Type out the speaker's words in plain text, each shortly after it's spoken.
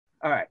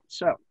All right,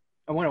 so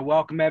I want to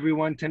welcome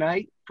everyone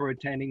tonight for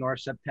attending our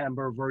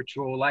September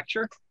virtual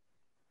lecture.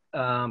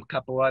 A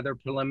couple other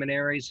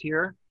preliminaries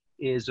here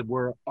is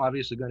we're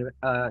obviously going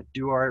to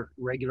do our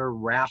regular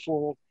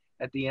raffle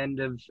at the end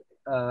of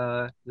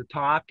the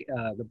talk,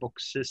 the book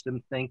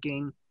System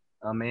Thinking,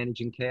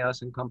 Managing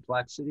Chaos and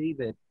Complexity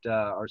that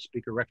our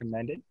speaker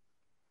recommended.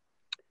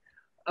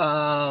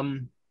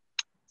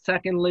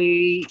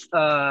 Secondly,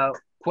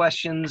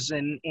 questions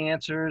and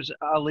answers.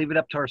 I'll leave it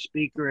up to our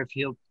speaker if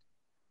he'll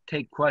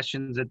take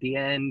questions at the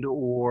end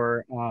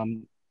or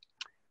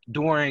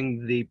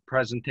during the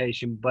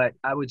presentation, but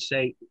I would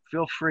say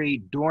feel free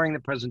during the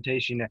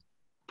presentation to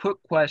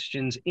put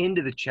questions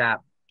into the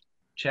chat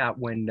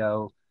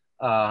window,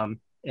 and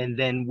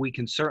then we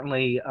can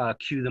certainly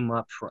queue them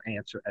up for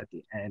answer at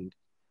the end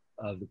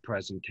of the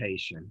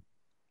presentation.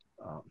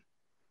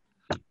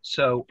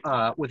 So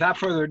without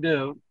further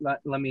ado,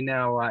 let me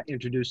now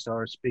introduce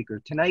our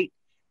speaker. Tonight,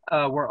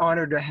 we're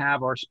honored to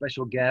have our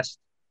special guest,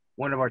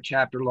 one of our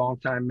chapter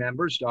longtime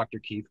members, Dr.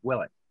 Keith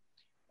Willett.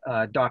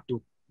 Dr.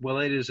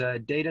 Willett is a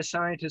data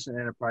scientist and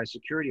enterprise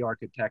security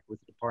architect with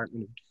the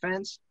Department of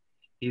Defense.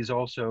 He's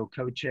also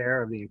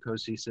co-chair of the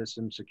NCOSI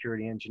Systems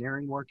Security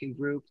Engineering Working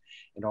Group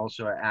and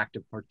also an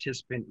active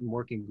participant in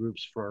working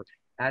groups for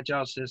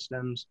agile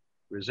systems,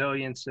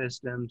 resilient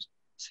systems,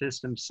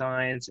 system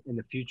science, and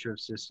the future of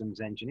systems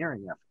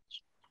engineering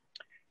efforts.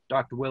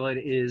 Dr. Willett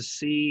is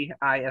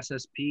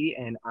CISSP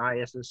and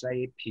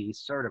ISSAP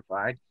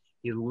certified.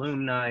 He's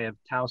alumni of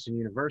Towson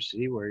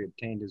University, where he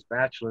obtained his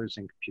bachelor's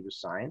in computer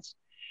science.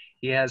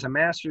 He has a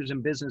master's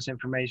in business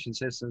information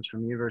systems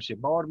from the University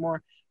of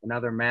Baltimore,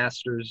 another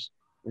master's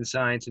in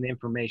science and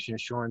information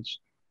assurance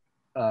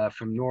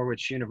from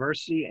Norwich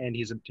University, and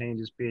he's obtained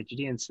his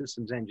PhD in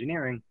systems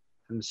engineering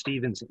from the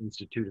Stevens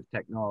Institute of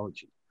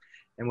Technology.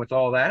 And with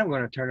all that, I'm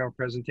going to turn our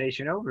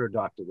presentation over to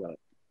Dr. Willett.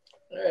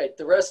 All right,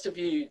 the rest of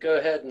you go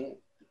ahead and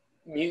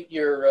mute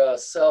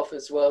yourself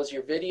as well as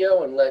your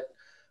video and let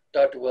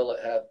Dr.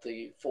 Willett have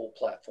the full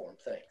platform.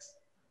 Thanks.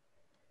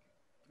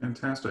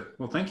 Fantastic.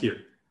 Well, thank you.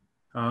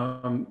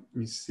 Let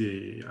me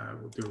see. I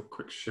will do a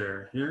quick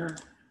share here.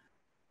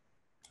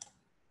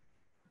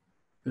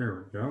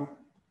 There we go.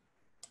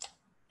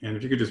 And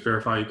if you could just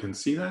verify you can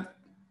see that.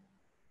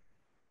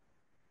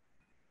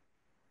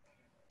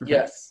 Okay.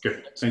 Yes.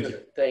 Good. Thank you.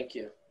 Thank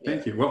you.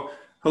 Thank you. Well,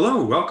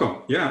 hello,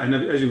 welcome. Yeah, and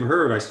as you've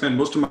heard, I spent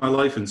most of my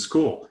life in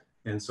school.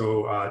 And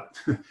so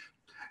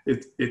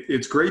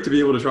it's great to be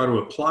able to try to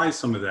apply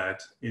some of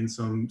that in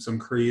some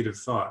creative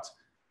thoughts.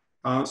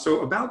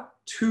 So about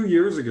 2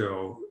 years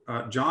ago,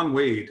 John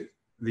Wade,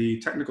 the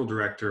technical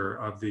director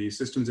of the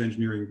Systems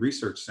Engineering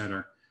Research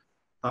Center,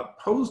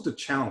 posed a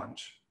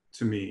challenge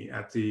to me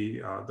at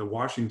the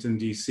Washington,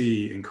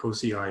 D.C.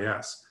 NCOSI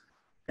IS.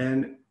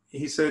 And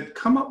he said,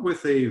 come up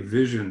with a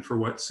vision for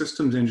what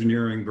systems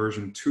engineering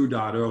version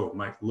 2.0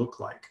 might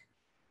look like.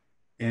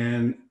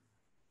 And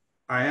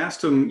I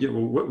asked him,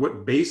 well,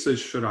 what basis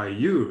should I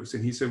use?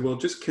 And he said, well,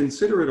 just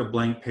consider it a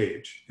blank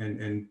page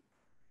and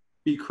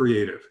be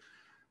creative.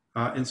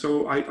 And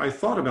so I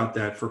thought about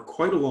that for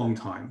quite a long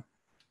time.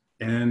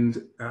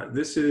 And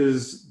this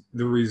is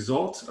the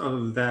result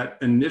of that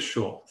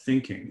initial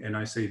thinking. And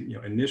I say,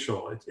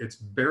 initial, it's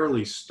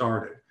barely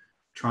started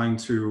trying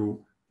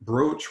to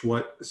broach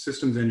what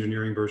systems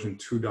engineering version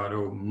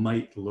 2.0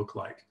 might look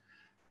like.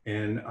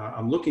 And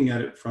I'm looking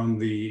at it from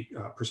the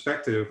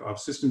perspective of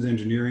systems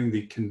engineering,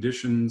 the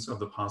conditions of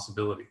the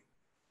possibility.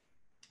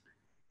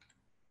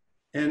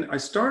 And I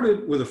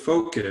started with a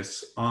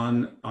focus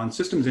on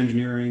systems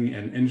engineering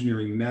and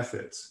engineering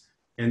methods,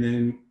 and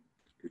then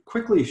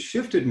quickly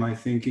shifted my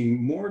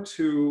thinking more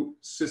to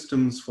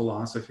systems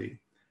philosophy.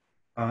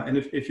 And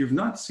if you've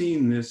not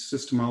seen this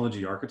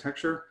systemology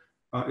architecture,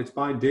 it's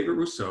by David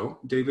Rousseau.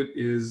 David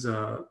is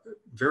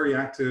very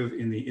active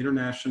in the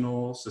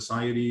International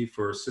Society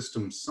for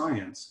Systems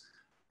Science,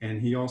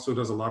 and he also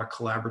does a lot of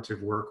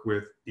collaborative work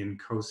with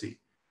NCOSI.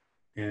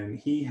 And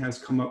he has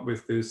come up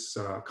with this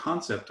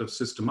concept of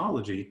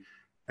systemology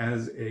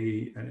as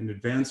an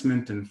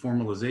advancement and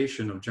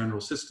formalization of general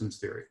systems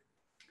theory.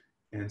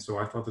 And so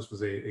I thought this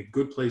was a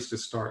good place to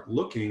start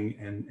looking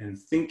and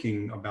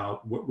thinking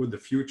about what would the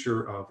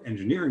future of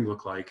engineering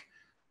look like,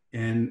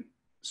 and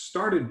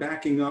started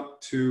backing up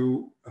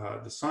to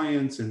the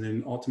science, and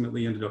then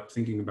ultimately ended up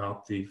thinking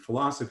about the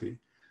philosophy.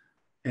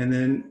 And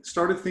then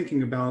started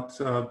thinking about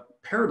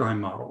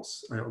paradigm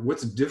models.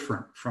 What's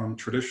different from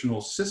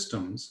traditional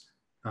systems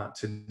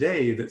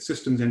today that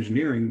systems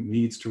engineering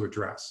needs to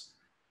address?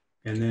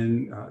 And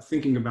then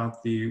thinking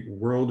about the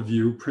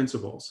worldview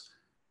principles.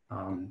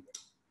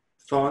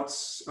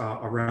 Thoughts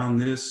around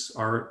this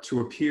are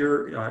to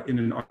appear in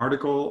an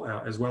article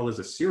as well as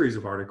a series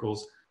of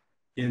articles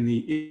in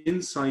the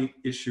Insight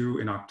issue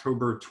in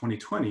October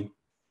 2020,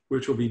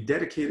 which will be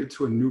dedicated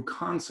to a new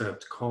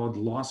concept called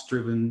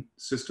loss-driven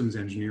systems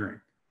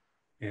engineering.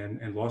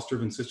 And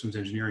loss-driven systems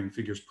engineering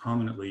figures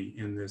prominently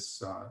in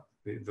this,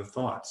 the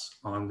thoughts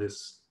on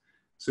this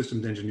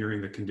systems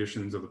engineering, the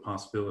conditions of the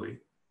possibility.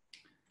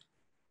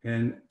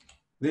 And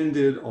then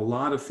did a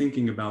lot of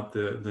thinking about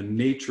the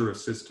nature of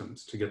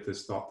systems to get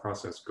this thought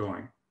process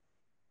going.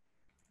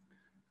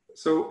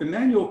 So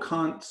Immanuel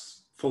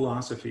Kant's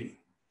philosophy,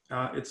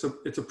 it's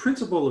a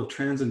principle of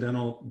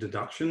transcendental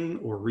deduction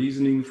or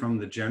reasoning from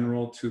the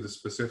general to the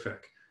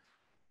specific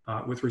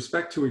with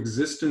respect to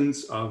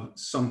existence of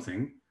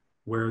something,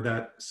 where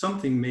that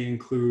something may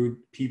include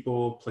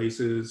people,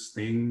 places,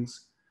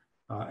 things,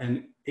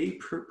 and a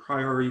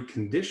priori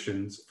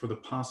conditions for the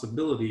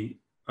possibility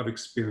of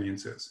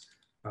experiences.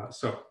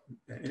 So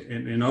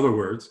in other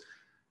words,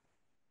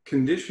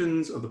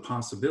 conditions of the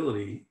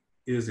possibility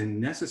is a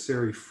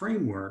necessary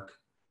framework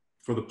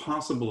for the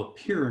possible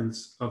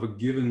appearance of a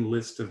given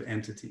list of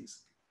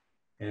entities.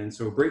 And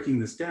so breaking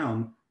this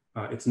down,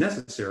 it's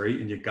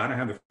necessary, and you've got to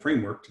have the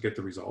framework to get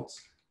the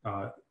results.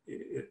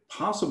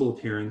 Possible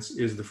appearance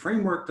is the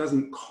framework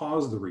doesn't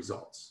cause the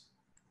results.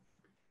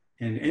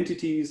 And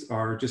entities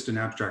are just an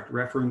abstract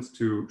reference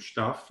to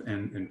stuff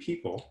and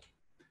people.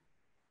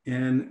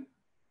 And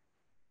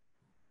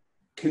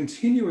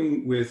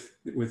continuing with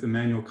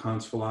Immanuel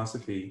Kant's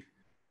philosophy,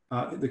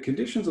 the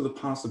conditions of the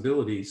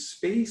possibility,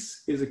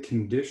 space is a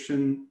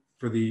condition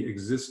for the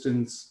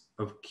existence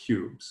of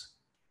cubes.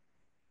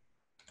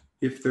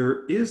 If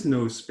there is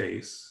no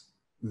space,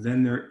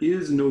 then there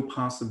is no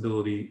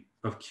possibility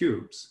of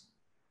cubes.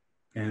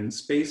 And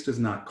space does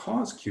not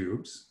cause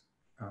cubes.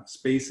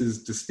 Space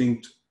is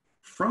distinct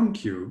from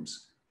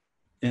cubes,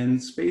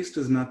 and space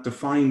does not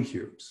define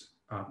cubes.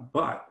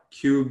 But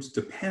cubes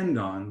depend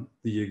on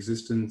the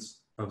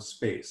existence of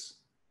space.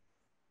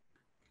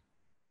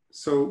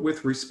 So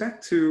with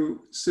respect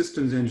to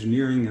systems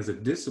engineering as a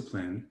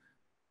discipline,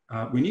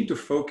 we need to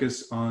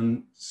focus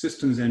on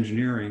systems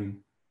engineering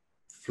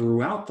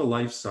throughout the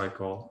life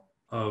cycle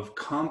of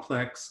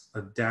complex,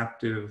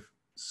 adaptive,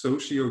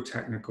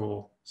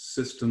 socio-technical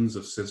systems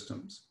of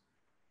systems,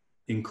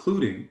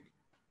 including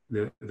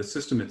the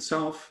system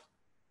itself,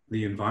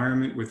 the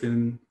environment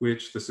within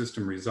which the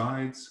system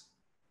resides.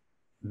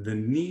 The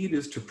need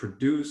is to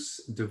produce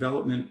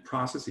development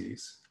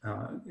processes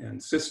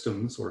and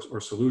systems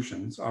or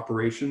solutions,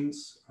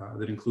 operations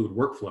that include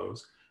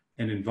workflows,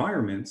 and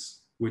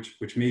environments,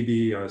 which may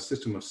be a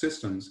system of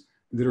systems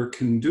that are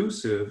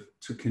conducive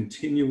to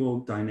continual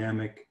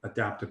dynamic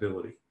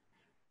adaptability.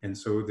 And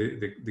so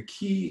the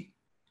key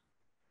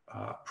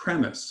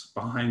premise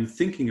behind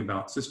thinking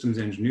about systems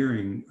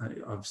engineering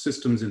of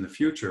systems in the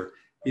future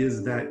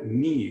is that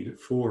need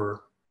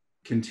for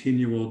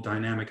continual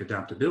dynamic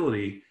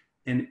adaptability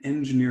and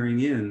engineering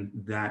in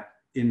that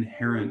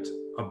inherent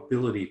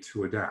ability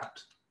to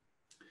adapt.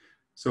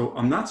 So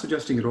I'm not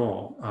suggesting at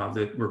all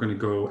that we're going to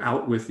go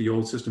out with the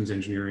old systems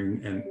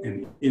engineering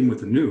and in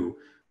with the new.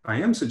 I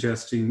am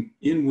suggesting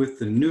in with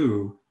the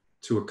new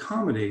to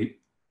accommodate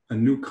a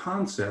new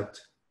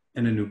concept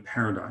and a new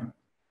paradigm,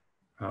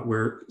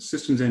 where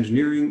systems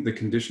engineering, the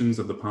conditions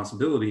of the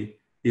possibility,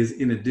 is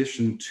in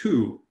addition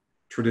to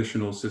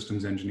traditional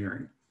systems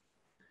engineering.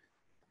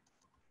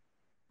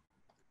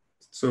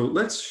 So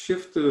let's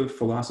shift the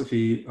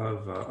philosophy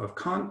of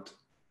Kant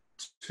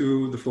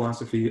to the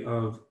philosophy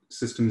of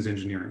systems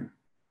engineering.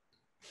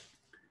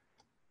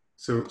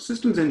 So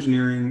systems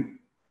engineering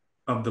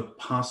of the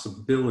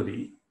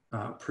possibility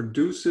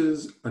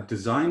produces a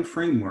design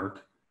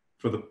framework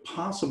for the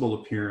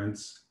possible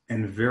appearance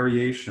and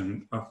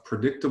variation of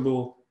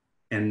predictable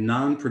and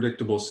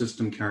non-predictable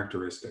system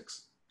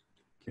characteristics,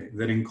 okay,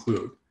 that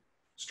include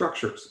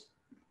structures,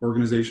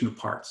 organization of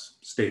parts,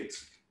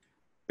 states,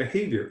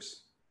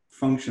 behaviors,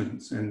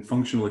 functions, and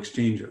functional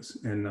exchanges.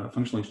 And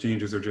functional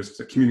exchanges are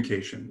just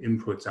communication,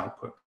 inputs,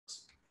 outputs.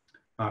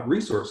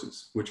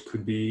 Resources, which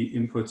could be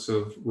inputs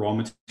of raw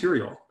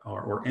material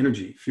or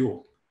energy,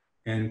 fuel.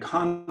 And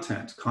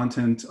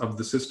content of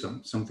the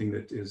system, something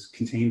that is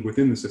contained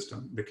within the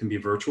system that can be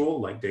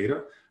virtual, like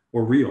data,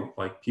 or real,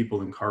 like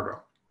people and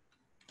cargo.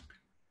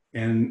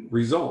 And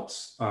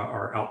results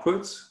are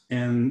outputs,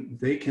 and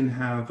they can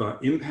have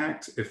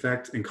impact,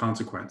 effect, and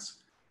consequence,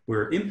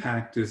 where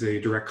impact is a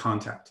direct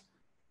contact,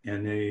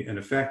 and an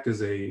effect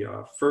is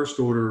a first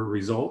order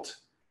result,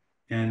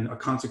 and a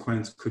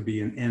consequence could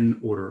be an n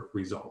order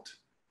result.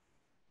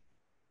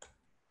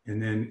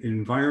 And then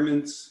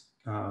environments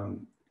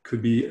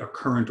could be a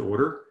current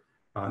order,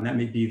 and that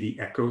may be the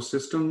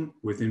ecosystem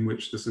within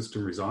which the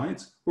system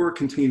resides, or a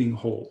containing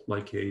whole,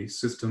 like a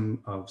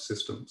system of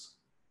systems.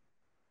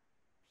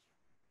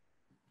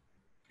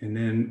 And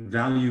then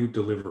value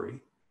delivery.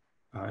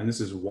 And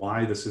this is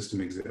why the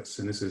system exists.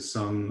 And this is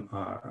some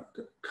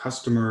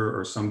customer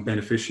or some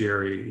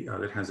beneficiary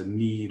that has a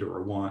need or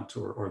a want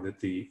or that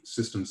the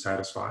system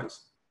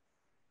satisfies.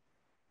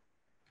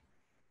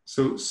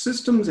 So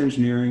systems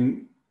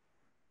engineering,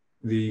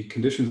 the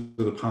conditions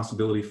of the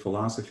possibility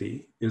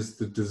philosophy, is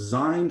the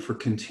design for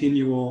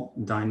continual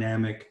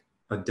dynamic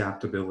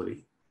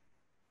adaptability.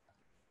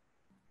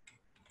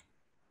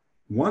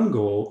 One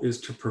goal is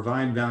to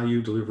provide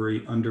value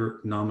delivery under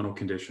nominal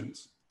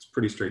conditions. It's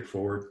pretty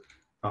straightforward.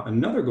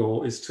 Another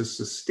goal is to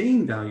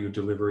sustain value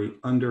delivery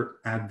under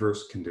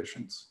adverse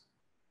conditions.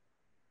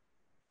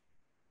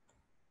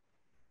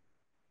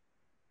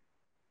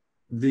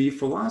 The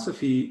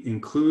philosophy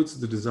includes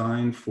the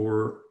design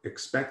for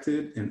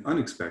expected and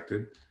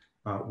unexpected,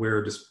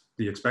 where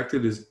the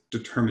expected is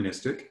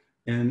deterministic,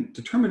 and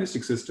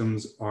deterministic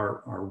systems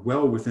are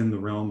well within the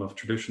realm of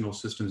traditional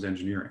systems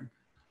engineering,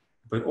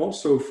 but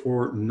also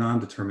for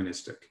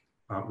non-deterministic,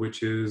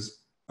 which is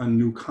a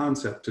new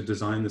concept to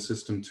design the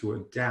system to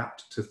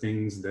adapt to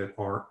things that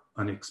are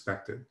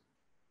unexpected.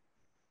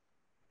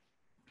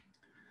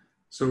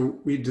 So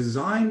we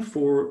design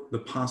for the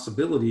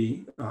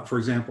possibility, for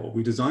example,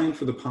 we design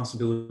for the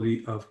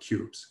possibility of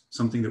cubes,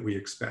 something that we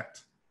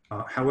expect.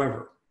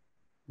 However,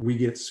 we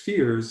get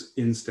spheres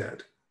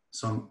instead,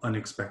 some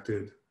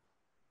unexpected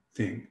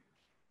thing.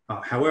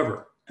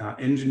 However,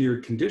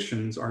 engineered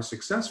conditions are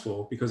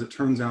successful because it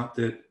turns out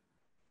that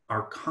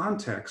our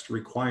context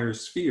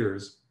requires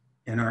spheres,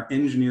 and our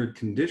engineered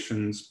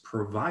conditions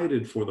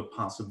provided for the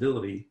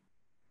possibility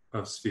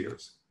of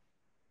spheres.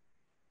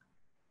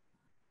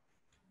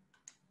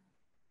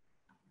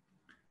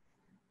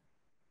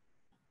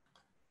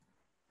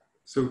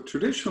 So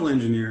traditional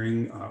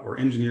engineering or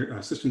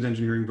systems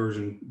engineering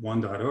version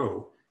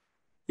 1.0,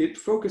 it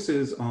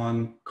focuses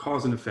on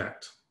cause and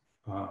effect,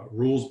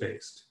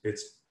 rules-based.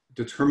 It's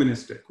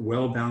deterministic,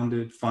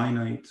 well-bounded,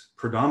 finite,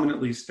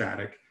 predominantly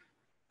static.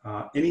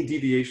 Any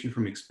deviation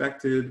from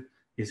expected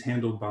is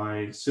handled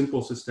by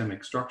simple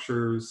systemic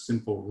structures,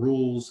 simple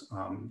rules,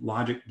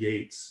 logic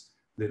gates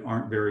that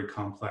aren't very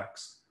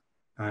complex.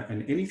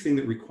 And anything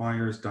that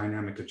requires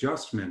dynamic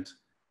adjustment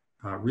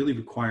really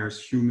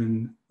requires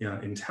human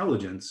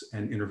intelligence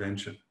and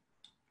intervention.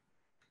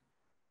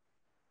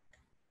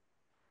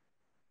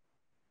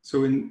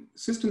 So in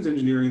systems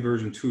engineering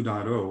version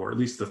 2.0, or at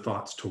least the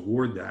thoughts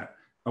toward that,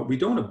 we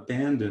don't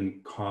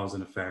abandon cause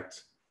and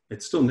effect.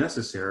 It's still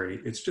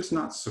necessary. It's just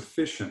not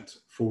sufficient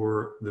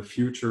for the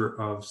future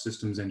of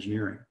systems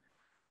engineering.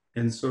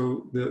 And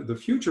so the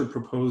future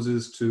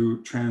proposes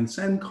to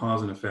transcend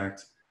cause and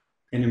effect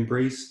and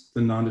embrace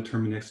the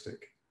non-deterministic,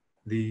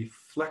 the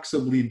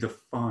flexibly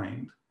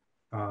defined,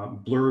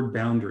 blurred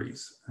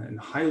boundaries, and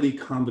highly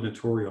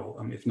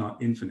combinatorial, if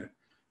not infinite,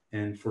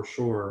 and for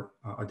sure,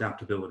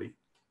 adaptability.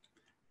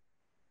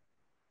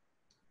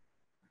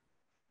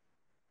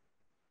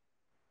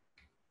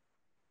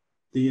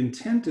 The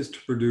intent is to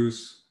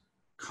produce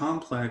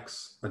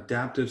complex,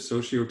 adaptive,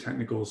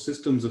 socio-technical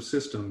systems of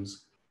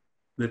systems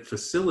that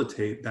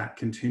facilitate that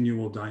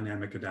continual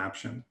dynamic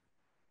adaptation.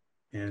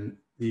 And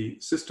the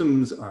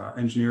systems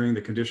engineering,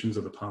 the conditions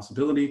of the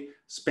possibility,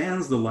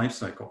 spans the life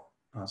cycle.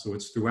 So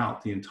it's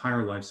throughout the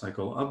entire life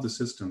cycle of the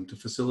system to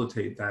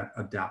facilitate that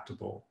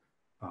adaptable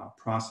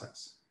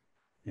process.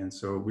 And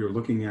so we're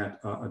looking at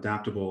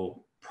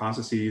adaptable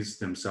processes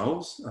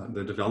themselves,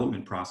 the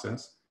development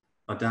process,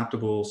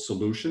 adaptable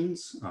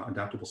solutions,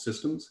 adaptable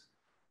systems,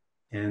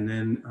 and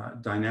then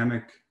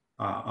dynamic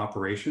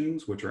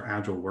operations, which are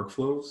agile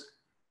workflows,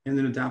 and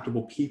then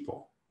adaptable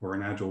people, or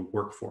an agile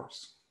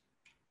workforce.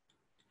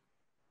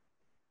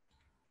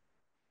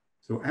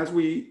 So as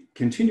we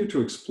continue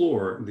to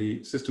explore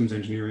the systems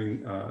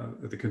engineering,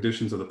 the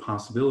conditions of the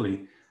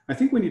possibility, I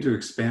think we need to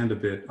expand a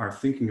bit our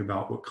thinking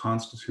about what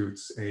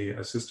constitutes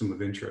a system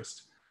of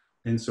interest.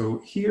 And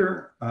so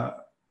here,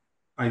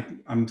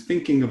 I'm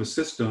thinking of a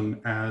system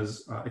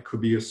as it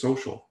could be a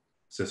social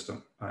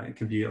system. It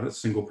can be a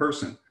single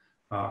person,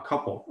 a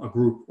couple, a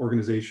group,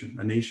 organization,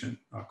 a nation,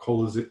 a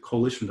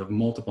coalition of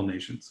multiple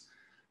nations.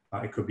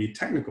 It could be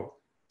technical,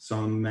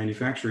 some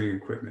manufacturing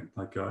equipment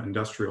like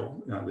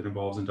industrial, that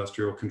involves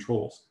industrial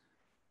controls,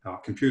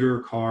 computer,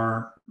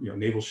 car,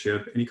 naval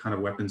ship, any kind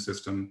of weapon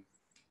system.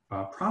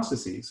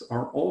 Processes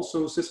are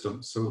also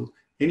systems. So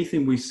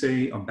anything we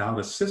say about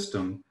a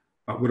system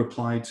would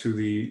apply to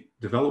the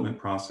development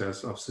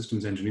process of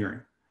systems engineering.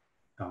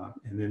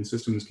 And then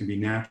systems can be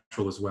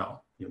natural as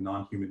well,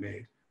 non-human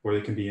made, or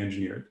they can be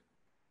engineered.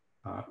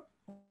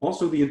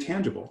 Also the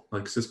intangible,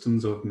 like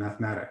systems of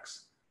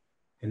mathematics.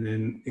 And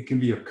then it can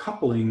be a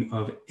coupling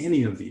of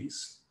any of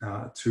these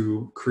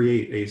to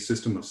create a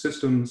system of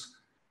systems.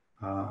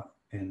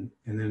 And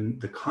then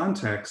the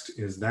context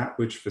is that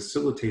which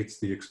facilitates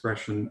the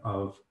expression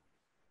of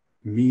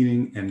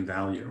meaning and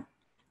value.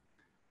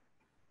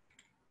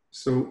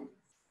 So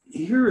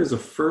here is a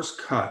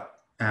first cut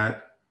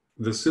at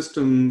the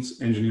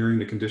systems engineering,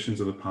 the conditions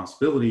of the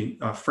possibility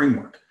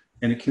framework.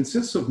 And it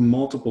consists of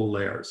multiple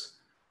layers.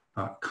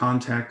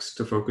 Context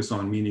to focus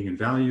on meaning and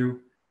value,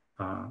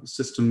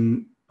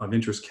 system of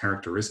interest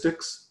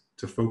characteristics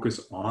to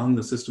focus on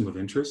the system of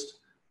interest,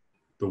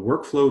 the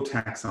workflow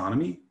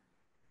taxonomy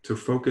to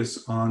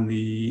focus on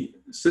the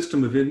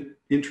system of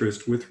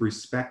interest with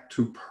respect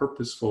to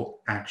purposeful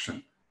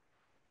action,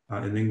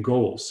 and then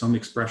goals, some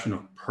expression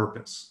of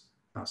purpose,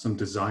 some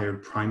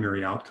desired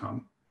primary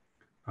outcome.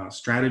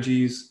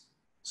 Strategies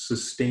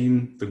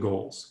sustain the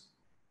goals.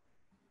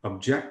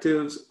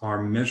 Objectives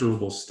are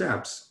measurable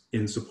steps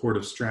in support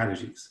of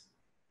strategies.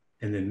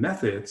 And then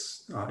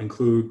methods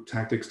include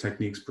tactics,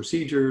 techniques,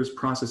 procedures,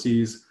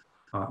 processes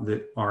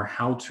that are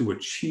how to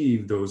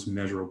achieve those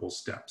measurable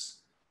steps.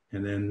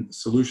 And then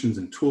solutions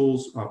and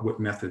tools, what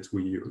methods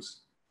we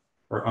use.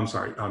 or I'm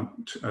sorry,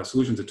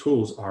 solutions to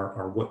tools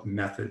are what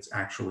methods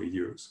actually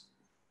use.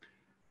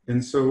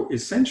 And so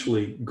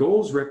essentially,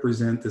 goals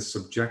represent the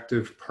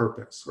subjective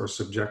purpose or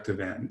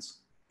subjective ends.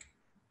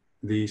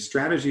 The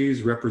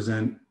strategies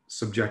represent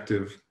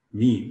subjective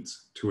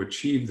means to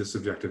achieve the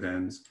subjective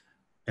ends.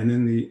 And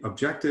then the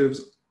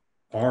objectives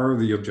are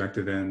the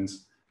objective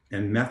ends,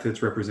 and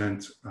methods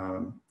represent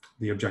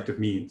the objective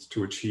means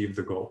to achieve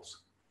the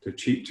goals,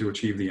 to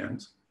achieve the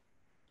ends.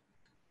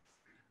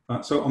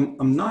 So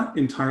I'm not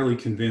entirely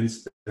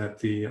convinced that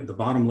the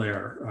bottom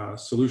layer,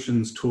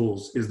 solutions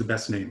tools, is the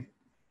best name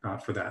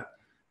for that,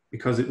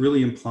 because it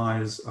really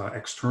implies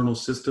external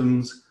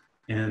systems,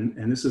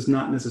 and this is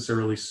not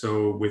necessarily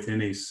so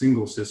within a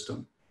single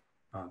system.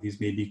 These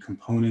may be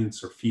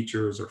components or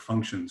features or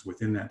functions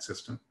within that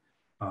system.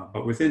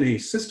 But within a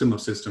system of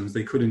systems,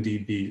 they could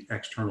indeed be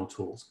external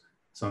tools.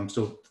 So I'm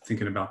still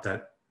thinking about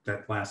that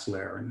last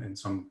layer and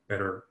some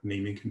better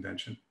naming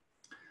convention.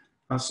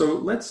 So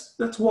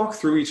let's walk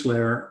through each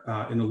layer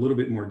in a little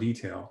bit more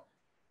detail.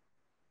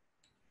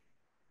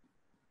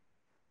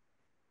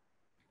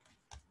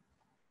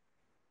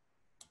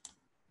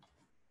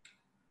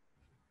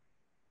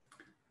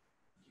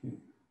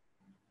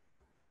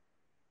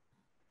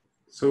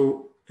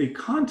 So a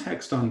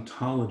context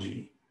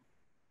ontology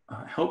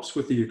helps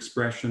with the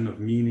expression of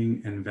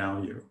meaning and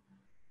value.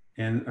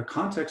 And a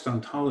context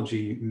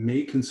ontology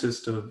may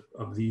consist of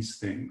these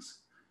things.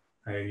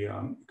 It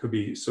could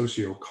be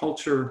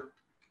socioculture,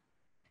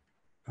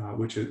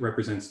 which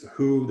represents the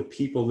who, the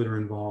people that are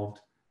involved.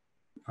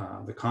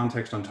 The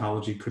context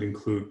ontology could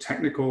include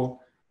technical,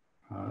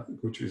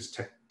 which is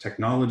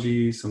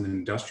technology, some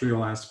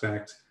industrial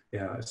aspect,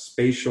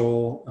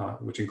 spatial,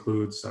 which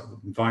includes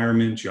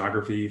environment,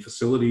 geography,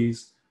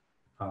 facilities.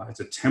 It's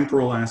a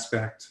temporal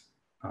aspect,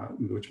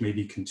 which may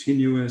be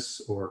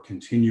continuous or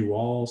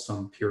continual,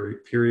 some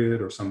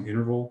period or some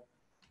interval.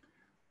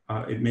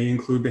 It may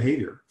include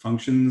behavior,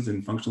 functions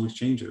and functional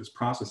exchanges,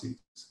 processes.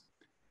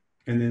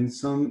 And then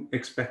some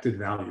expected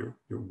value,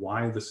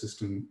 why the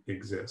system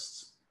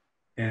exists.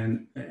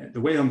 And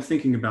the way I'm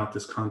thinking about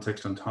this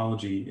context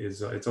ontology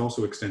is it's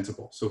also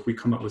extensible. So if we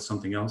come up with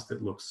something else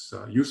that looks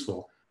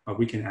useful,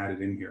 we can add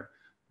it in here.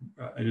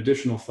 An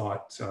additional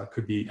thought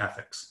could be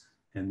ethics.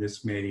 And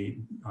this may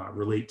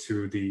relate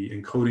to the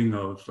encoding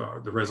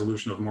of the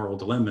resolution of moral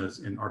dilemmas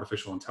in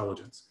artificial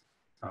intelligence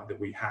that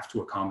we have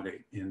to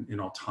accommodate in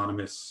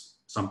autonomous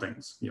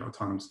somethings,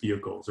 autonomous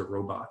vehicles or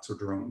robots or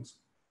drones.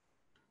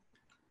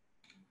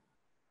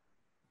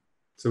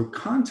 So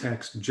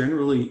context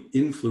generally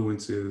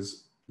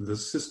influences the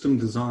system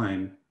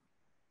design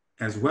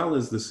as well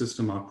as the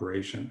system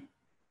operation.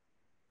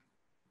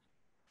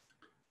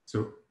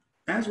 So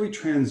as we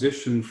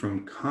transition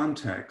from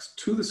context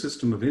to the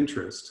system of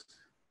interest,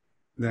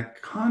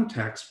 that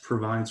context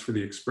provides for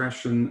the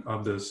expression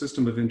of the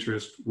system of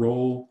interest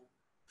role,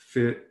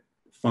 fit,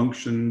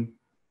 function,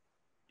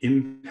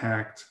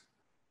 impact,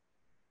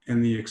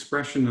 and the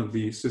expression of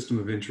the system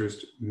of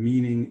interest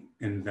meaning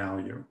and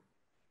value.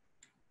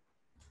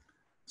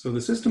 So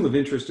the system of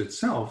interest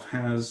itself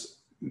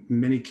has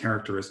many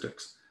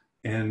characteristics,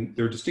 and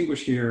they're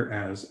distinguished here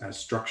as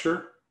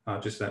structure,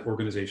 just that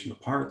organization of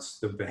parts,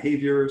 the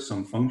behavior,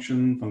 some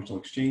function,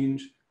 functional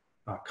exchange,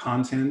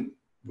 content,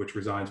 which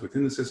resides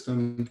within the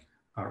system,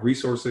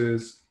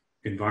 resources,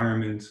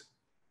 environment,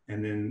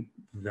 and then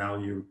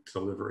value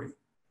delivery.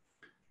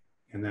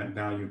 And that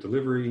value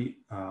delivery,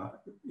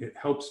 it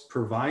helps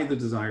provide the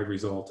desired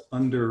result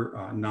under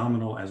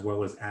nominal as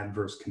well as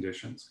adverse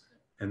conditions.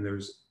 And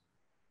there's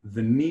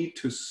the need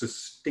to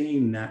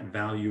sustain that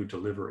value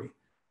delivery.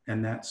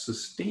 And that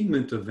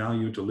sustainment of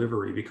value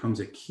delivery becomes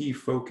a key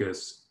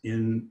focus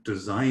in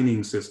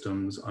designing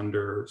systems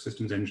under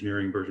systems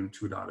engineering version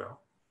 2.0.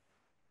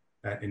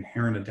 That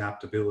inherent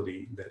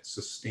adaptability that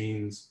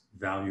sustains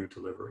value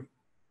delivery.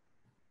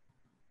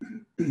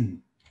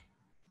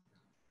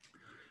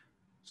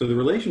 So the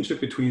relationship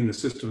between the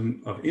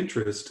system of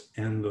interest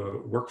and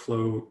the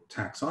workflow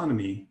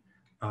taxonomy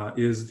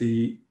is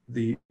the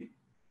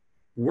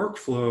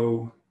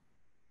workflow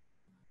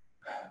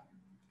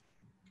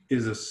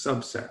is a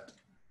subset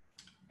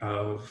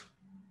of,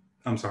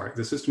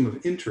 the system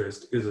of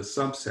interest is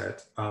a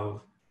subset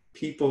of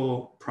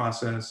people,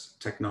 process,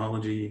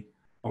 technology,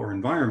 or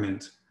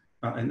environment.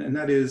 And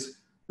that is,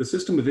 the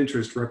system of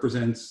interest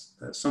represents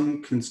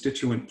some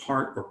constituent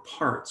part or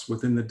parts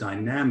within the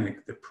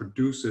dynamic that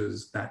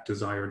produces that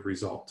desired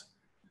result.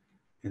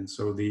 And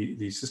so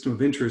the system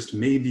of interest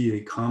may be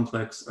a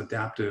complex,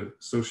 adaptive,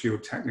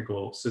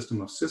 socio-technical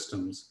system of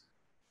systems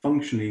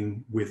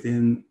functioning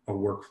within a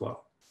workflow.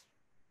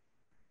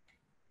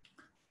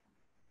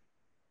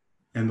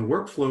 And the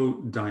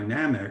workflow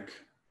dynamic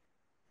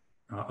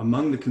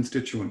among the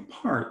constituent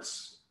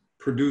parts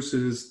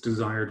produces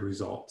desired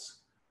results.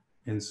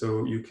 And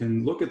so you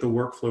can look at the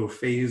workflow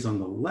phase on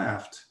the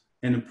left,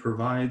 and it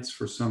provides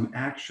for some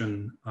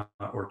action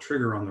or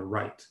trigger on the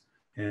right.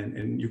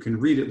 And you can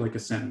read it like a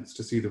sentence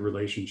to see the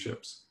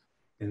relationships.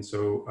 And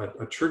so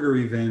a trigger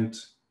event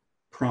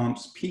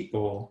prompts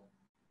people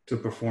to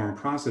perform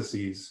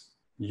processes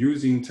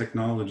using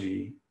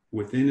technology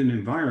within an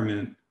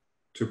environment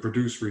to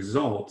produce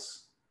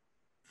results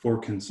for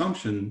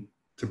consumption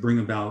to bring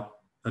about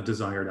a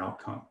desired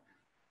outcome.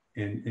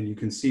 And you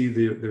can see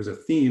there's a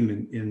theme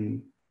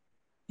in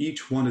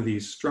each one of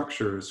these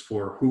structures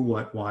for who,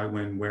 what, why,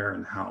 when, where,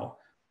 and how.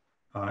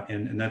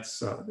 And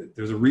that's,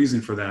 there's a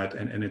reason for that,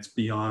 and it's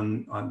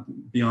beyond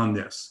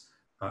this.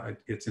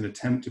 It's an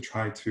attempt to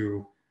try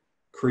to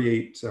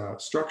create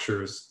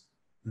structures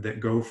that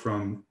go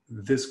from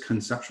this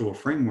conceptual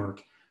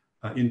framework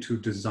into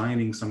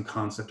designing some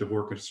concept of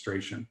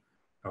orchestration,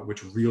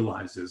 which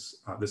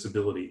realizes this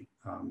ability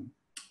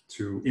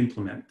to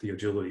implement the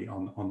agility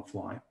on the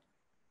fly.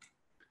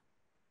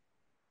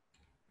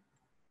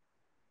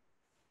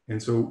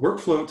 And so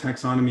workflow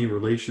taxonomy in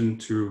relation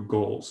to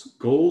goals.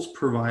 Goals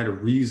provide a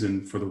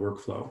reason for the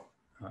workflow,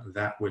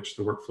 that which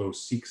the workflow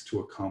seeks to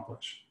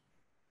accomplish.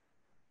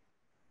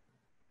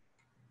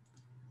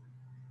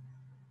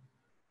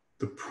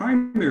 The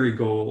primary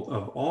goal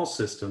of all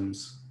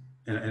systems,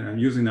 and I'm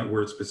using that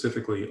word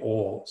specifically,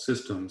 all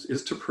systems,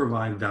 is to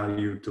provide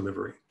value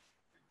delivery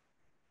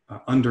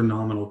under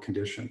nominal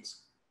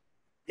conditions.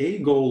 A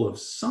goal of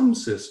some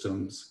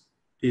systems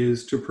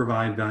is to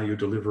provide value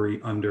delivery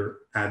under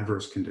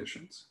adverse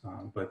conditions.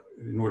 But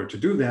in order to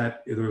do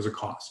that, there's a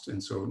cost.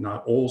 And so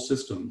not all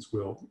systems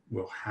will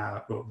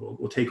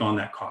take on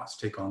that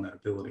cost, take on that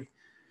ability.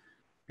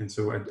 And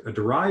so a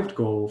derived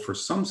goal for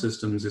some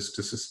systems is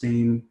to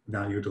sustain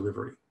value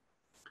delivery.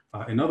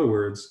 In other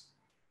words,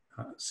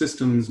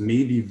 systems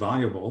may be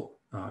viable,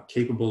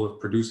 capable of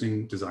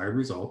producing desired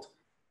result,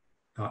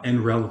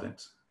 and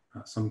relevant.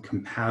 Some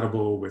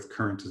compatible with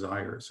current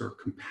desires or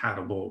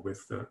compatible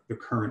with the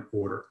current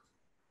order.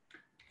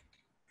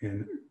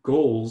 And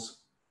goals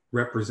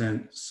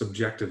represent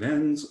subjective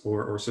ends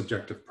or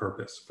subjective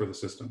purpose for the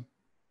system.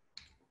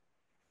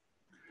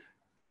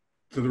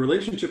 So the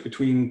relationship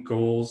between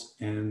goals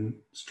and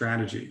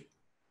strategy.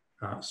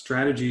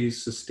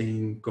 Strategies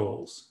sustain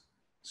goals.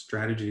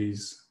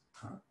 Strategies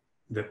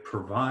that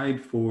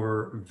provide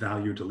for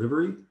value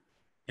delivery,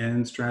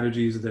 and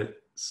strategies that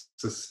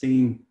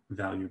sustain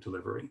value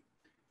delivery,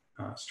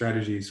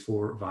 strategies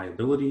for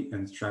viability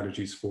and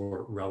strategies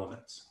for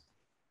relevance.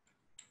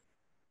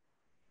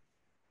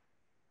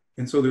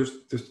 And so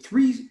there's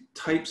three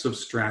types of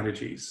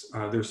strategies.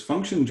 There's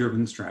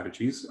function-driven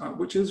strategies,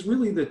 which is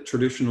really the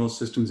traditional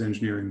systems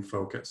engineering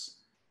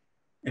focus.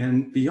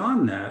 And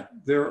beyond that,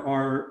 there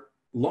are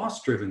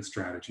loss-driven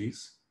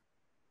strategies.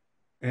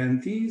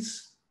 And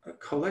these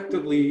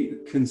collectively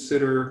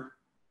consider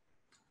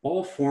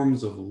all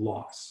forms of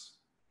loss.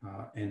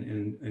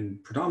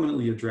 And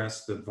predominantly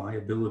address the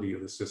viability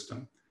of the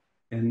system.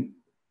 And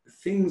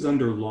things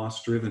under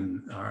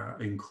loss-driven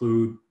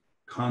include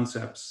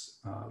concepts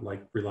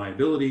like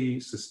reliability,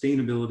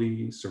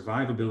 sustainability,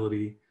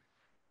 survivability,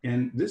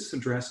 and this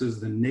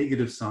addresses the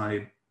negative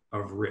side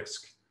of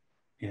risk.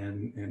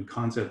 And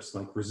concepts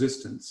like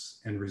resistance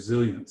and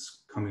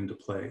resilience come into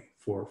play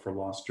for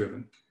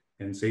loss-driven.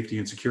 And safety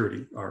and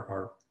security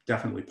are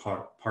definitely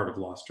part of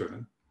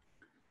loss-driven.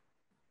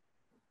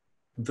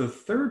 The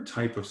third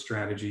type of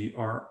strategy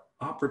are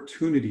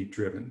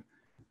opportunity-driven.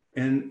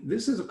 And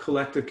this is a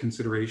collective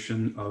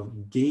consideration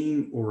of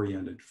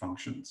gain-oriented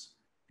functions.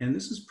 And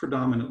this is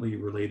predominantly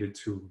related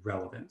to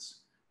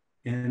relevance.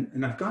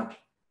 And I've got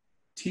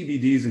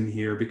TBDs in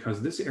here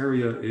because this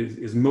area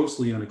is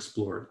mostly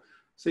unexplored.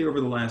 Say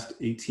over the last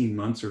 18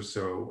 months or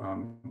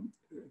so,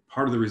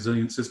 part of the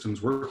Resilient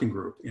Systems Working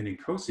Group in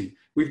INCOSE,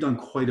 we've done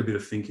quite a bit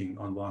of thinking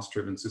on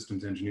loss-driven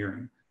systems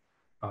engineering.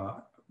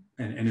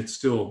 And it's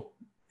still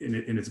in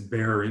its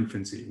bare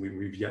infancy.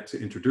 We've yet to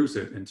introduce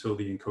it until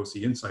the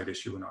INCOSE Insight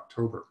issue in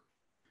October.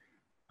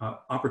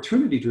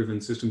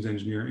 Opportunity-driven systems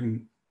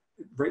engineering,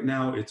 right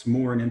now it's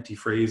more an empty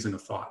phrase and a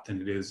thought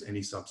than it is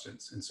any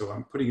substance. And so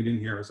I'm putting it in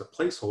here as a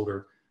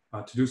placeholder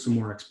to do some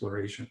more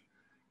exploration.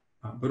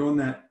 But on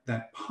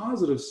that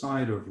positive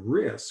side of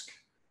risk,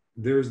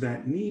 there's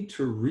that need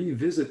to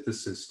revisit the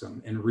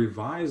system and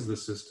revise the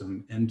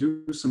system and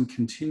do some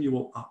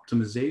continual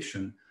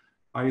optimization,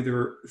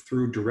 either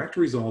through direct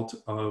result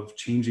of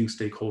changing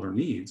stakeholder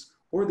needs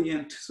or the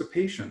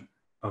anticipation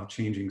of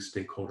changing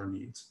stakeholder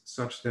needs,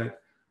 such that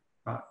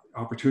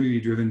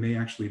opportunity-driven may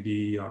actually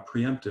be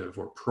preemptive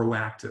or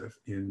proactive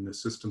in the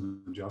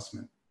system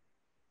adjustment.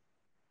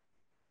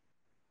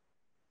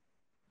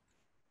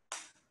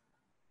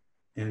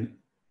 And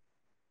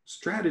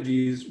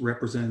strategies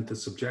represent the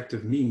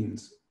subjective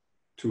means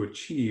to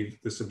achieve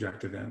the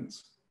subjective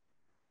ends.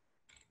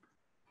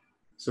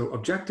 So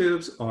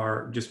objectives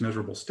are just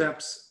measurable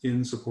steps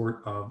in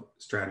support of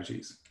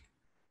strategies.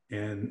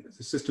 And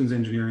the systems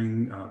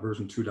engineering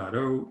version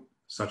 2.0,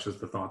 such as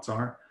the thoughts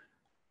are,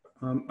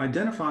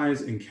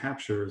 identifies and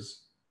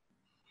captures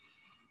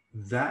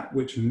that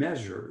which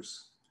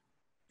measures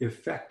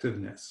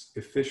effectiveness,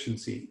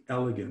 efficiency,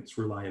 elegance,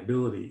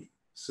 reliability,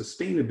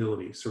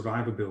 sustainability,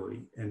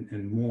 survivability,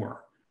 and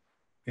more.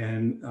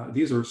 And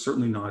these are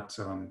certainly not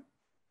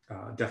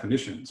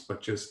definitions, but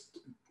just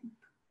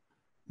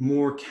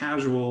more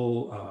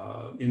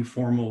casual,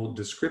 informal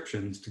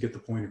descriptions to get the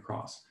point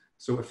across.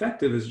 So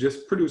effective is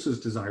just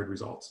produces desired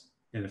results.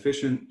 And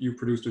efficient, you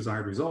produce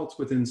desired results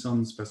within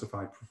some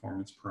specified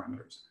performance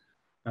parameters,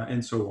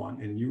 and so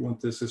on. And you want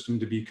the system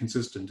to be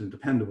consistent and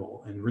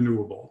dependable and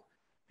renewable.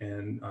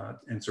 And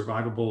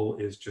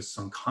survivable is just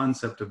some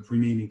concept of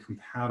remaining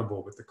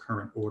compatible with the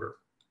current order.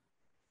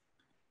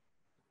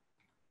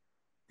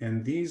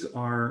 And these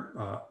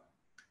are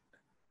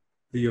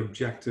the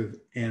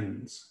objective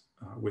ends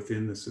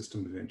within the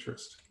system of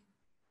interest.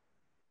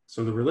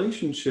 So the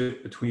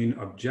relationship between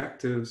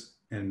objectives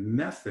and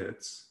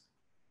methods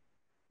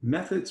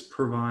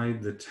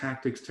provide the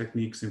tactics,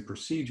 techniques, and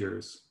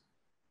procedures,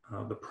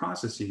 the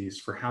processes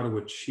for how to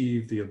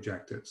achieve the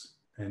objectives.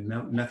 And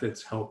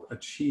methods help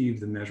achieve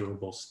the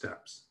measurable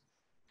steps.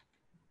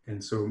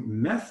 And so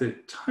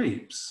method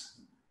types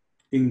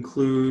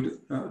include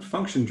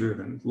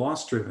function-driven,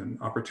 loss-driven,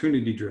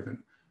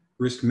 opportunity-driven.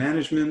 Risk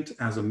management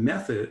as a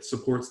method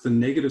supports the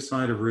negative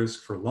side of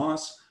risk for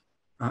loss,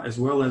 as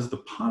well as the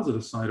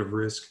positive side of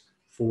risk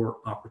for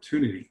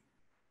opportunity,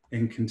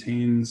 and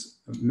contains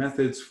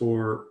methods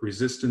for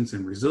resistance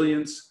and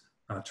resilience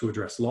to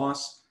address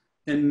loss,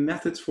 and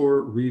methods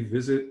for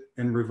revisit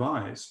and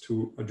revise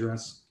to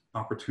address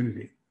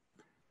opportunity.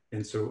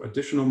 And so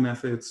additional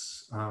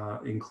methods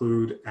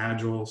include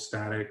agile,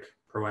 static,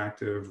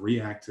 proactive,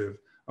 reactive,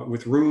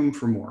 with room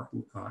for more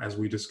as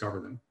we discover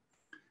them.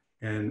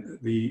 And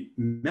the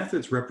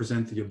methods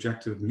represent the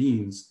objective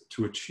means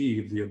to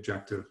achieve the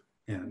objective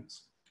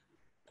ends.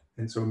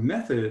 And so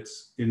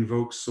methods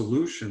invoke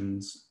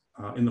solutions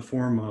in the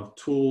form of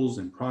tools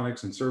and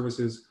products and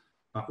services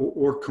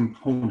or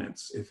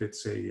components if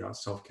it's a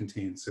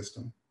self-contained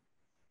system.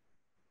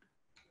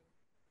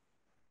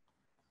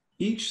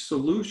 Each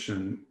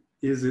solution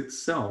is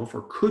itself,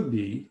 or could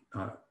be,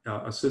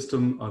 a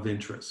system of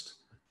interest,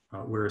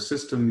 where a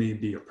system may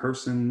be a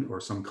person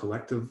or some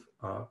collective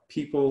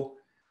people.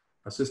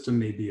 A system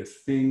may be a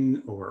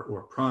thing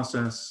or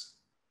process.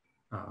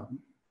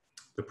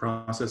 The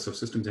process of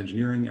systems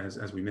engineering,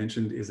 as we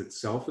mentioned, is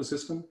itself a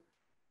system.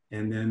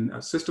 And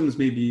then systems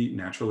may be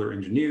natural or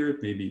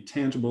engineered, may be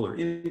tangible or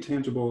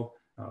intangible,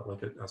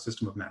 like a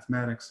system of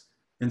mathematics.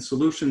 And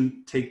solutions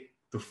take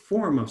the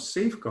form of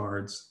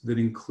safeguards that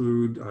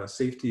include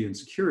safety and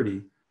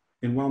security.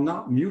 And while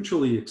not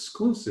mutually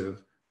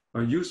exclusive,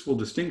 a useful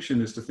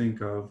distinction is to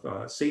think of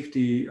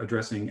safety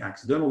addressing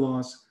accidental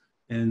loss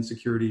and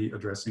security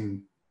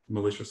addressing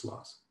malicious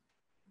loss.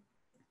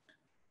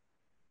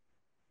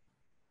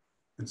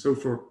 And so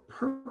for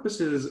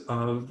purposes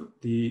of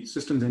the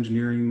systems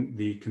engineering,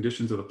 the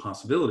conditions of the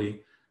possibility,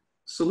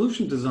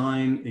 solution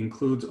design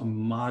includes a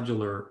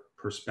modular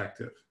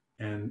perspective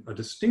and a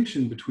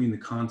distinction between the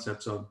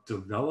concepts of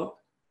develop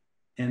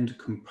and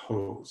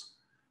compose,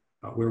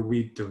 where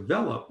we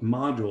develop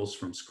modules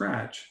from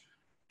scratch,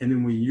 and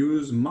then we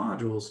use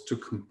modules to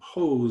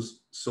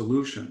compose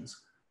solutions,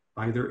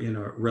 either in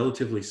a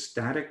relatively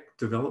static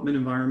development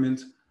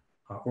environment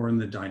or in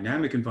the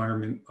dynamic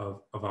environment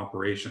of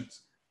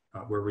operations,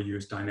 where we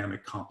use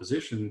dynamic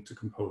composition to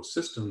compose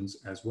systems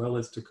as well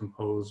as to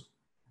compose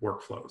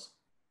workflows.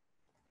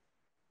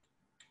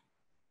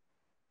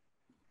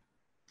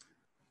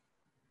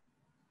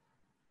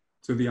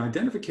 So the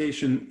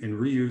identification and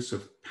reuse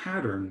of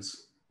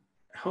patterns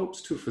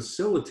helps to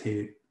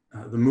facilitate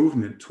the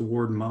movement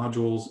toward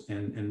modules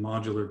and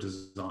modular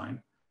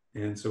design.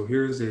 And so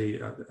here's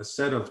a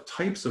set of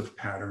types of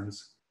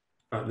patterns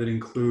that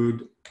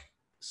include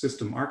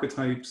system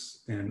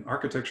archetypes and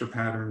architecture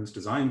patterns,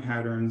 design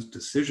patterns,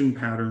 decision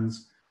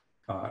patterns,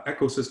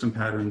 ecosystem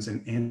patterns,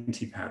 and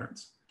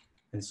anti-patterns.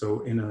 And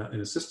so in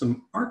a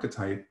system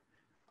archetype,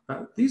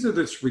 these are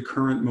the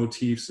recurrent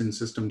motifs in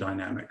system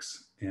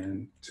dynamics.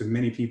 And to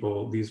many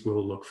people, these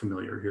will look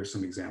familiar. Here's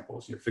some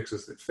examples.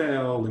 Fixes that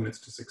fail, limits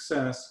to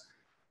success,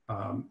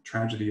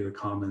 tragedy of the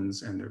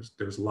commons, and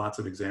there's lots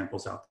of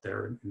examples out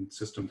there in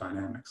system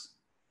dynamics.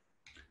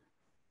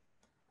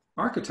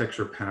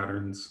 Architecture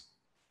patterns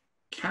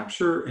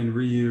capture and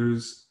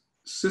reuse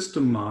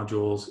system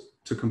modules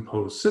to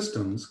compose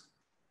systems,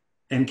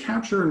 and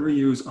capture and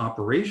reuse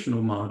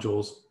operational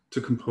modules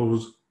to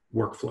compose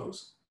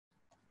workflows.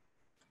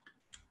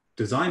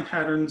 Design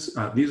patterns,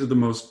 these are the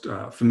most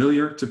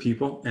familiar to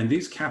people, and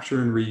these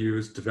capture and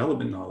reuse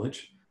development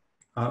knowledge.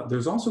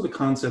 There's also the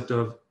concept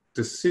of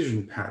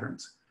decision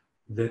patterns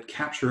that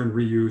capture and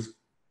reuse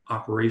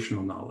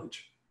operational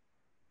knowledge.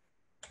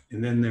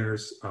 And then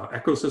there's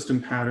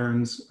ecosystem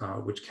patterns,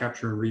 which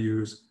capture and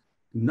reuse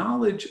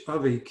knowledge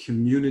of a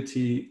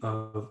community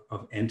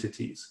of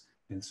entities.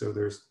 And so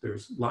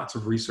there's lots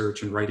of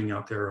research and writing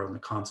out there on the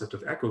concept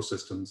of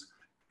ecosystems.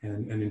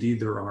 And indeed,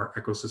 there are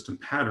ecosystem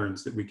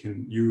patterns that we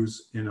can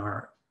use in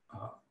our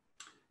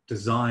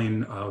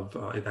design of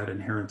that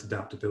inherent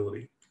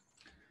adaptability.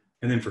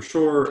 And then for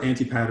sure,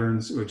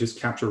 anti-patterns would just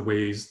capture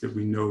ways that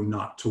we know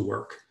not to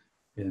work.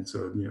 And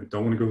so,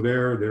 don't want to go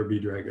there, there be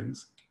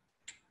dragons.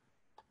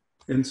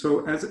 And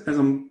so as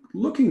I'm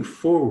looking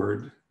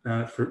forward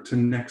to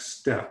next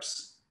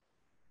steps,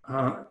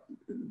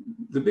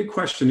 the big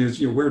question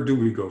is, where do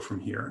we go from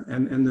here?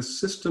 And the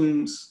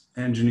systems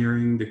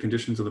engineering, the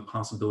conditions of the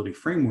possibility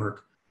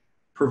framework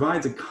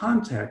provides a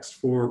context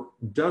for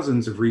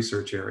dozens of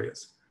research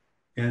areas.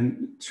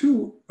 And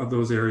two of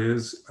those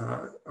areas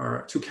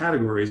are two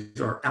categories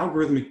are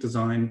algorithmic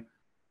design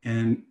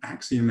and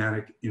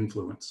axiomatic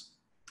influence.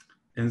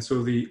 And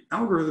so the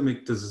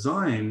algorithmic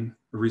design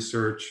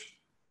research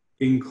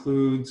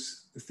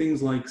includes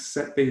things like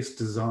set-based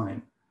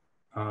design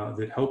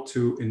that help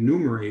to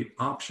enumerate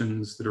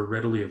options that are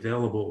readily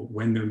available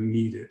when they're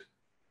needed.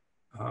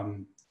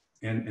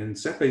 And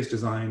set-based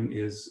design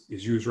is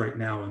used right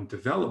now in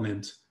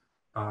development.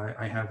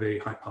 I have a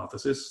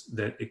hypothesis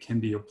that it can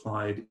be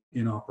applied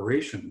in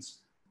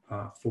operations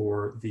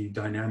for the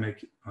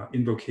dynamic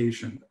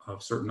invocation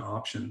of certain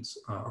options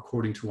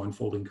according to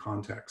unfolding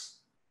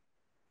contexts.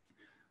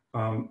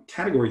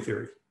 Category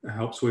theory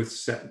helps with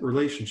set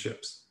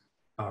relationships,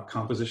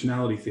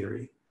 compositionality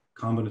theory,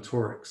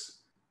 combinatorics.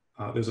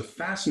 There's a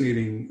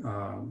fascinating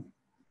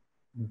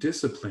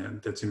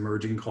discipline that's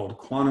emerging called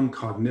quantum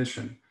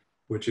cognition,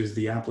 which is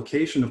the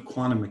application of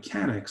quantum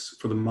mechanics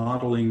for the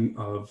modeling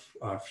of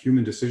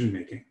human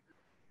decision-making.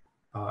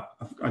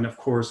 And of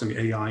course, I mean,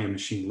 AI and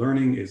machine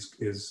learning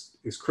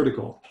is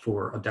critical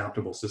for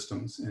adaptable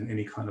systems and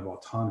any kind of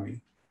autonomy.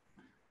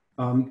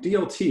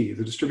 DLT,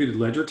 the distributed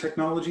ledger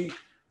technology,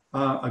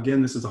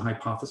 again, this is a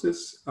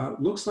hypothesis,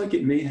 looks like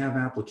it may have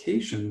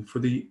application for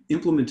the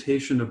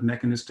implementation of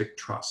mechanistic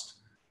trust,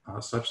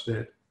 such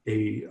that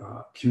a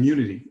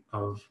community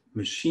of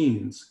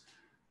machines,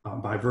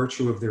 by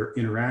virtue of their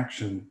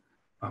interaction,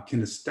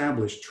 can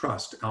establish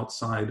trust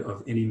outside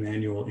of any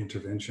manual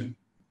intervention.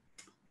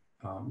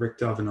 Rick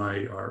Dove and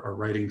I are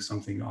writing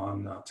something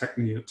on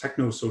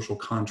techno-social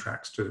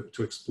contracts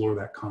to explore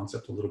that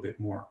concept a little bit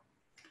more.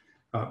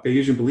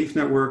 Bayesian belief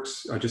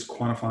networks, just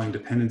quantifying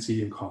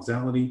dependency and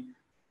causality.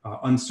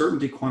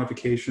 Uncertainty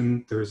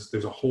quantification, there's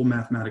a whole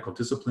mathematical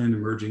discipline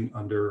emerging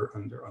under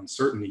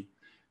uncertainty.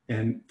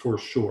 And for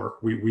sure,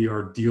 we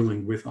are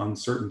dealing with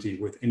uncertainty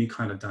with any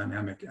kind of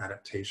dynamic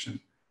adaptation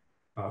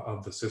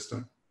of the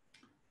system.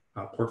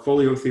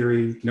 Portfolio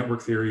theory,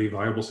 network theory,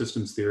 viable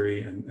systems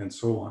theory, and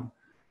so on.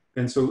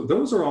 And so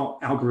those are all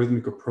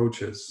algorithmic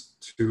approaches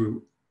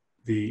to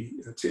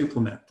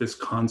implement this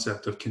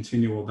concept of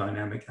continual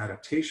dynamic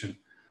adaptation.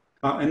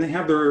 And they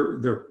have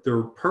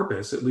their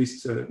purpose, at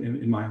least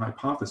in my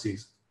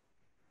hypotheses.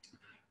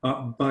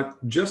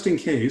 But just in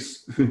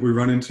case we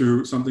run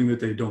into something that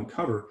they don't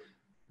cover,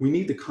 we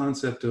need the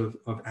concept of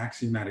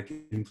axiomatic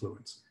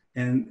influence.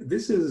 And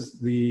this is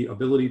the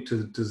ability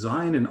to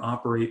design and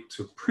operate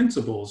to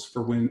principles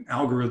for when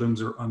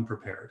algorithms are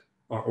unprepared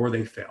or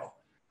they fail.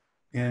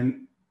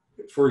 And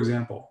for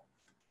example,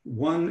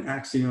 one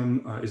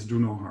axiom is do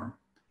no harm,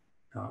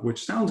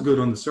 which sounds good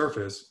on the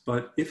surface,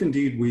 but if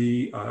indeed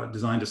we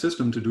designed a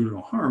system to do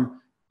no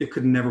harm, it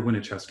could never win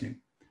a chess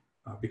game.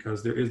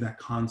 Because there is that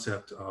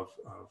concept of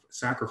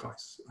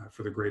sacrifice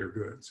for the greater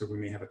good. So we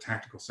may have a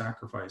tactical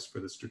sacrifice for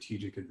the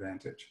strategic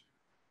advantage.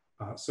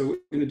 So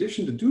in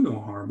addition to do no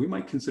harm, we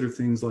might consider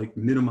things like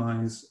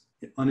minimize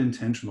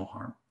unintentional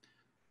harm.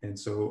 And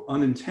so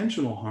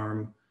unintentional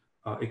harm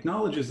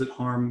acknowledges that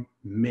harm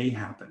may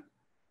happen.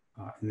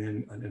 And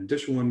then an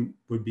additional one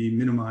would be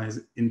minimize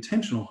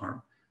intentional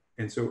harm.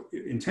 And so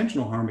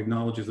intentional harm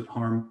acknowledges that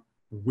harm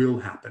will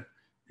happen.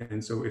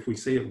 And so if we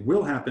say it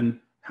will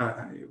happen,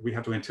 we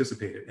have to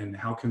anticipate it, and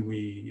how can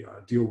we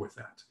deal with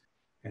that?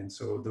 And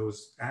so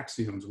those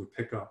axioms would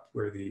pick up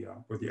where the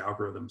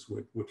algorithms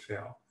would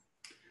fail.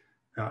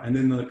 And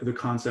then the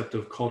concept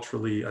of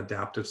culturally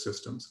adaptive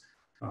systems,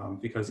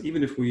 because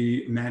even if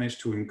we manage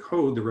to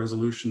encode the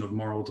resolution of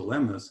moral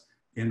dilemmas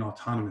in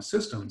autonomous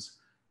systems,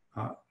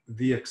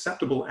 the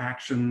acceptable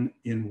action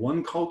in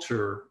one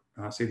culture,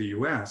 say the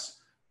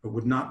US,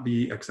 would not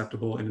be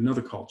acceptable in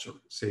another culture,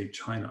 say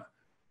China.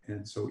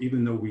 And so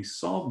even though we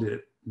solved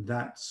it,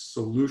 that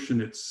solution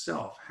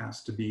itself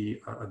has to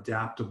be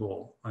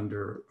adaptable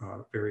under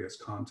various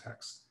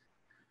contexts.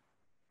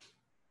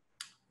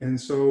 And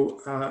so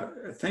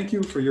thank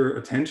you for your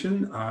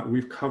attention.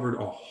 We've covered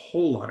a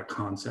whole lot of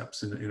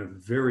concepts in a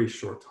very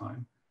short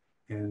time.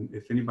 And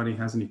if anybody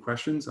has any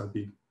questions, I'd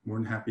be more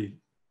than happy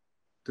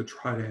to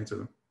try to answer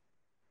them.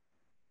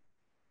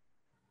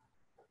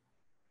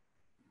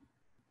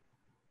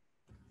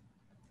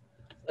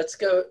 Let's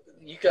go.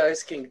 You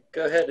guys can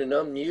go ahead and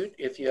unmute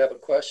if you have a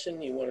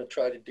question you want to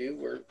try to do.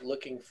 We're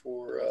looking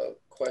for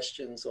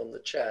questions on the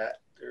chat.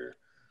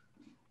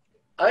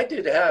 I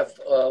did have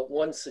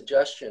one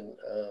suggestion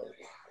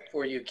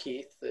for you,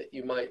 Keith, that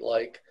you might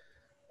like.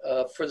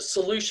 For the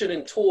solution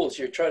and tools,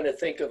 you're trying to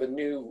think of a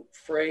new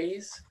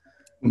phrase.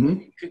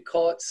 Mm-hmm. You could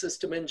call it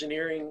system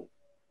engineering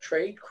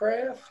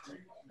tradecraft.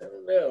 I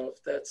don't know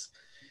if that's,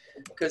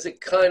 because it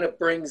kind of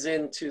brings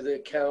into the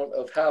account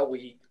of how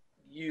we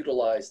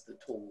utilize the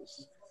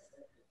tools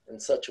in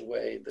such a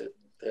way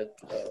that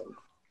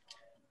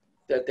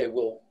they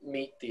will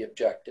meet the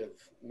objective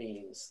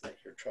means that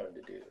you're trying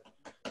to do.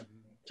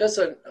 Just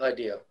an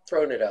idea,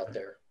 throwing it out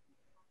there.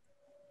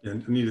 Yeah,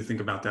 I need to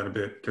think about that a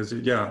bit, because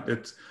yeah,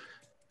 it's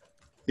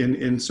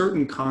in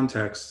certain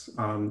contexts,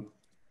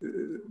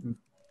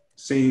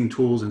 same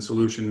tools and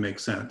solution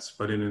makes sense,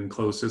 but in an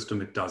enclosed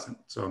system, it doesn't.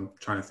 So I'm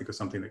trying to think of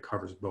something that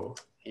covers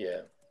both.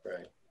 Yeah,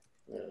 right.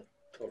 Yeah,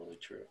 totally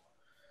true.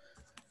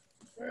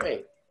 All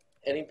right.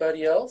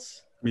 Anybody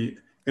else? I mean,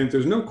 and if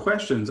there's no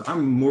questions,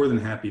 I'm more than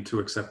happy to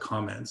accept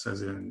comments,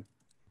 as in,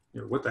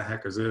 what the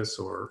heck is this,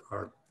 or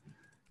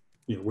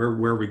where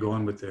are we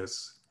going with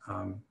this?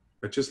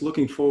 But just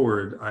looking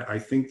forward, I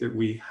think that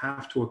we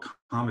have to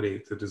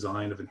accommodate the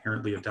design of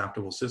inherently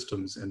adaptable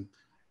systems. And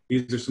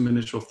these are some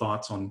initial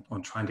thoughts on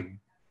trying to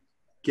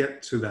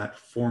get to that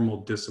formal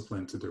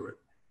discipline to do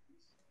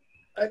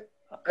it.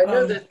 I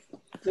know that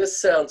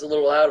this sounds a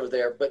little out of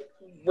there, but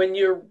when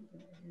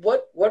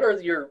what are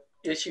your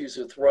issues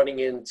with running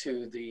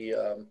into the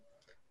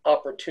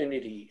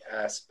opportunity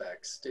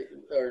aspects?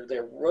 Are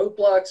there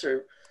roadblocks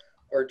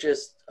or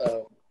just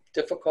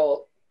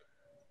difficult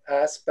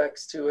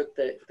aspects to it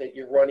that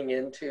you're running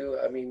into?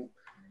 I mean,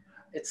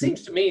 it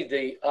seems to me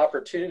the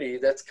opportunity,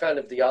 that's kind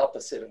of the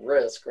opposite of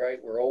risk, right?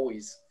 We're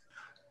always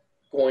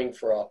going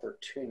for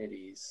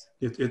opportunities.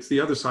 It's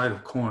the other side of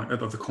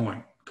the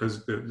coin,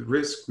 because the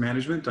risk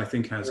management, I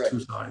think, has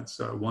two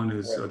sides. One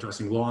is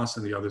addressing loss,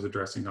 and the other is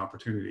addressing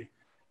opportunity.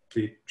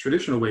 The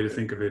traditional way to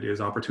think of it is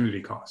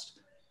opportunity cost.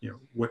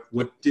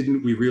 What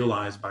didn't we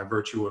realize by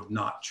virtue of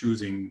not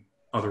choosing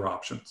other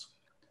options?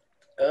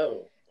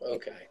 Oh,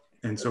 okay.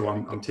 And so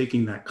I'm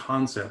taking that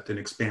concept and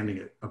expanding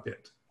it a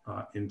bit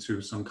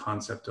into some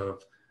concept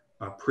of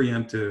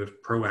preemptive,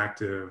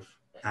 proactive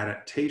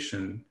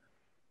adaptation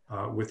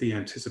with the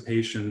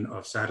anticipation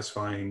of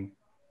satisfying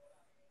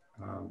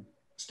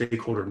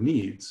stakeholder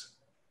needs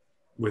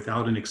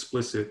without an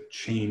explicit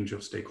change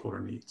of stakeholder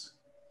needs.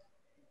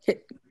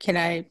 Can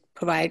I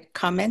provide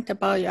comment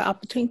about your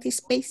opportunity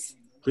space?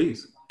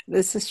 Please.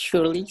 This is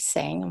Shirley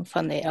Sang. I'm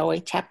from the LA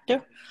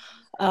chapter.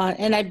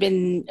 And I've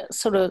been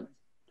sort of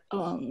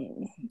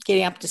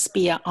getting up to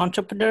speed on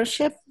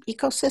entrepreneurship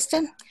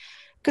ecosystem,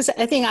 because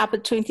I think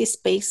opportunity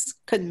space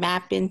could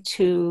map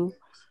into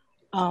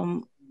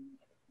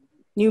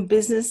new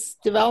business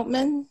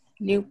development,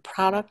 new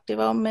product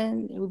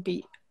development. It would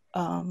be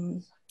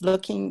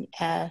looking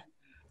at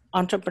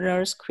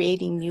entrepreneurs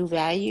creating new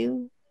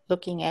value,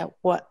 looking at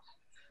what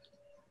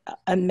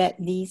unmet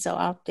needs are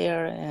out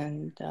there,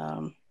 and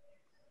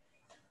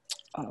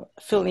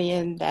filling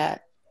in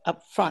that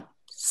upfront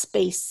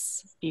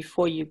space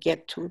before you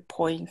get to a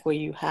point where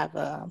you have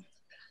an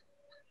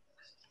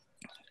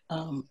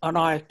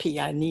RFP.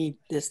 I need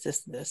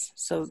this.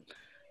 So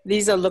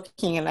these are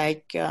looking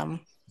like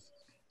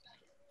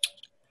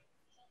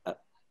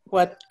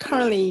what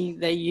currently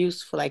they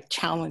use for like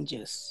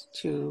challenges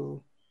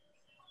to,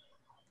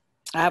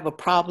 I have a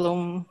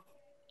problem,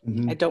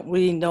 I don't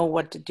really know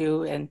what to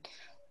do. And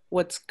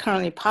what's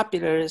currently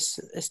popular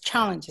is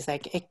challenges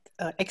like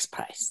X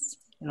Prize,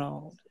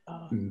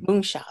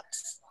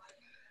 moonshots.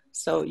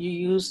 So you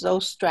use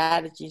those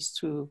strategies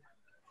to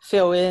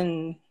fill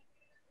in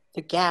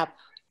the gap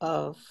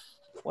of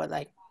what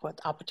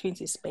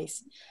opportunity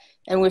space.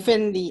 And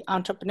within the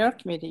entrepreneur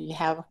community, you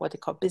have what they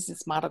call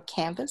business model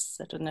canvas.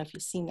 I don't know if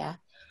you've seen that,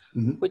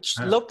 which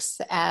looks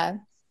at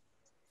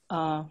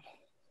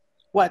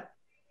what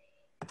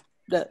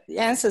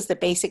answers the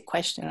basic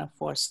question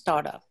for a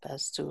startup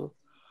as to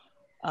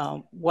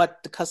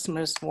what the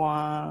customers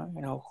want,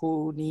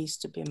 who needs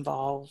to be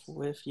involved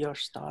with your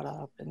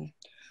startup, and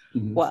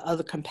what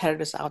other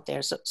competitors out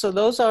there. So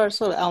those are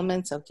sort of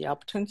elements of the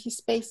opportunity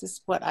space,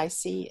 is what I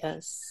see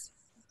as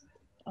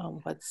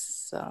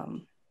what's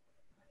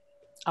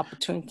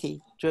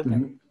opportunity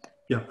driven.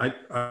 Yeah,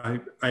 I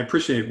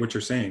appreciate what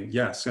you're saying.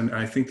 Yes, and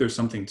I think there's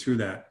something to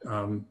that,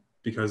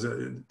 because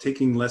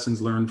taking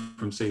lessons learned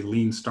from, say,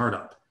 lean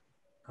startup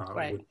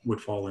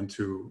would fall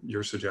into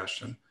your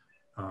suggestion,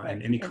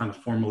 and any kind of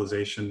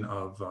formalization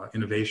of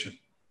innovation.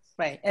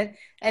 Right,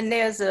 and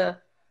there's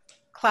a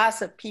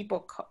class of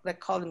people that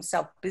call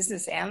themselves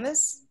business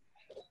analysts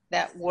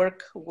that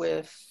work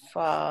with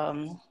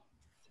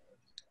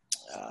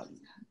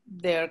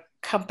their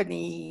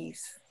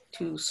companies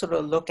to sort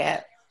of look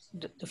at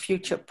the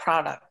future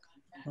product,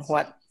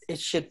 what it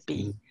should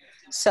be.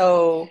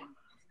 So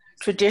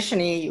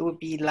traditionally it would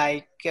be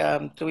like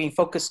doing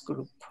focus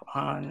group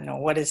on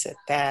what is it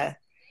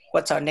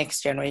what's our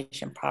next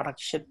generation product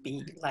should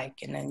be like,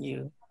 and then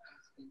you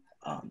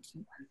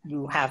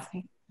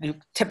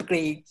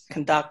typically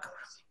conduct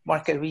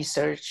market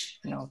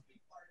research,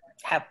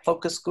 have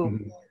focus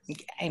group,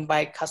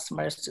 invite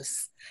customers to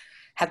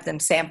have them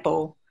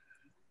sample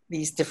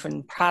these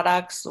different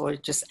products, or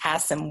just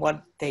ask them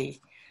what they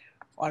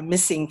are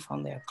missing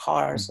from their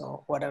cars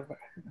or whatever.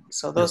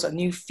 So those are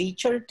new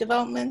feature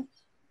development.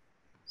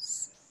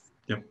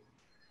 Yep,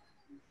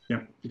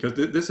 because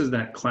this is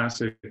that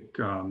classic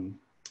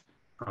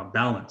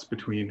balance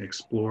between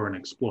explore and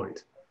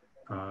exploit.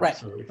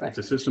 So if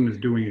the system is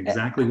doing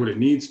exactly what it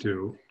needs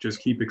to,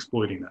 just keep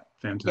exploiting that.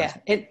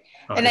 Fantastic. Yeah,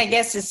 and I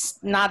guess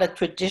it's not a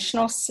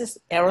traditional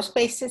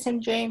aerospace system,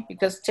 James,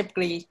 because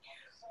typically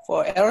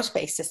for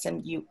aerospace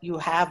system, you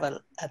have a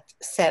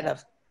set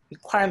of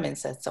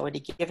requirements that's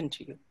already given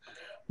to you.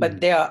 But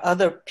there are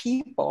other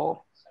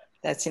people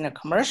that's in a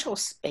commercial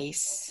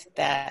space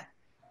that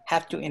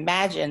have to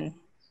imagine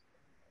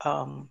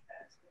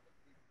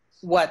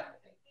what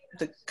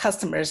the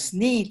customer's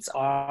needs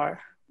are,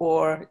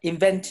 or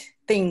invent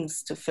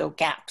things to fill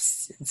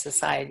gaps in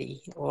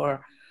society,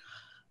 or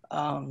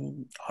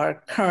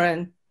our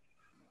current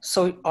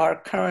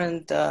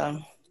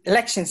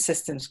election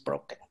system's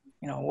broken.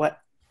 You know,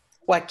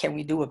 what can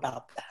we do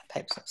about that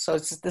type of stuff? So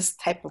it's this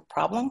type of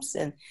problems,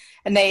 and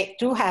they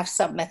do have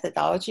some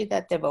methodology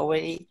that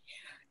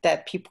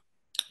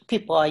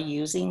people are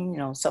using. You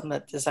know, some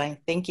of the design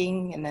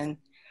thinking, and then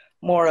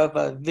more of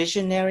a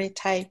visionary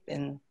type.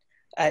 And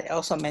I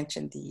also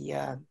mentioned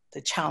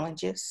the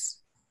challenges.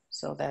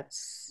 So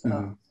that's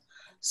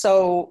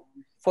so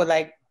for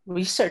like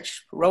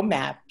research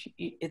roadmap,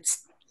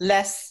 it's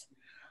less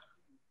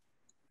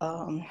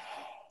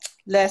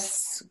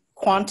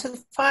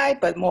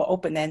quantified, but more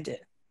open-ended.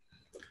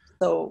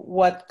 So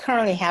what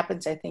currently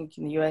happens, I think,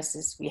 in the US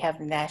is we have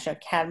the National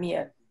Academy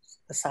of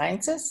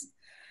Sciences,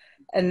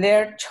 and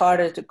they're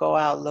chartered to go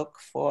out, look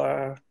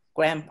for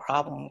grand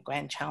problems,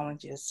 grand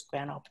challenges,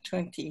 grand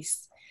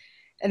opportunities.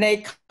 And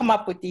they come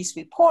up with these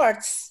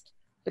reports,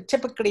 but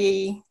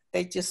typically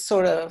they just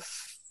sort of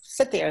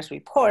sit there as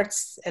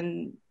reports,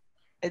 and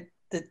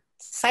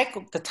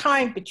the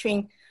time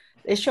between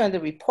issuing the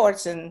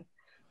reports and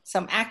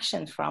some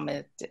action from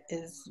it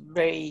is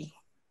very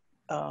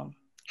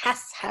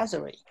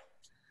haphazard.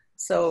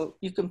 So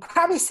you can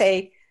probably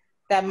say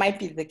that might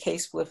be the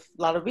case with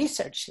a lot of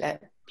research,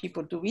 that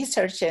people do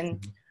research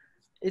and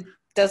it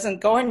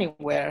doesn't go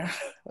anywhere,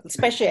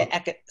 especially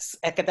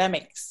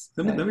academics.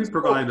 Let me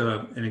provide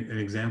an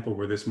example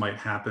where this might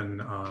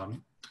happen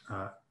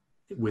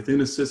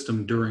within a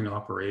system during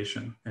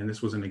operation. And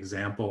this was an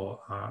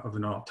example of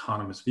an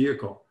autonomous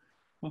vehicle,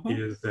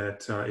 is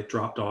that it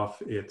dropped off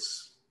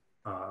its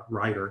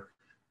rider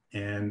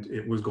and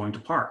it was going to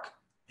park.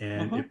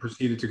 And it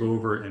proceeded to go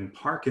over and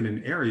park in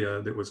an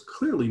area that was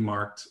clearly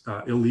marked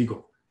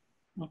illegal.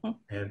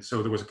 And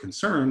so there was a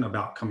concern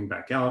about coming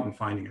back out and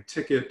finding a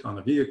ticket on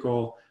the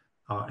vehicle.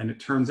 And it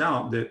turns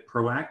out that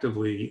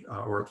proactively,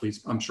 or at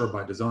least I'm sure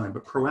by design,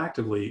 but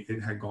proactively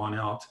it had gone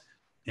out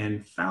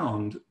and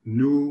found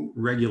new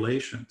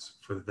regulations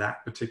for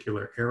that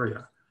particular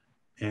area.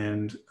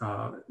 And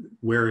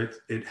where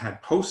it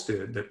had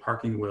posted that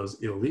parking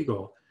was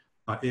illegal,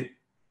 it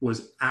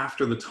was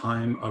after the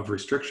time of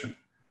restriction.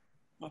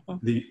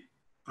 The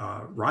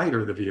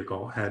rider of the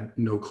vehicle had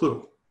no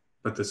clue,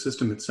 but the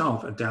system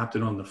itself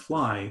adapted on the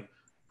fly,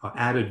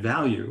 added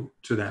value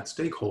to that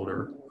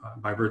stakeholder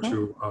by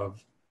virtue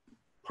of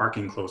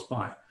parking close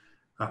by.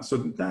 So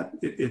that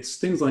it's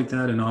things like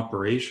that in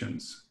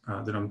operations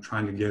that I'm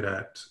trying to get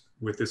at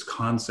with this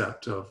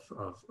concept of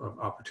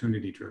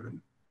opportunity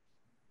driven.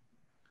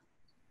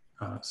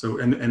 So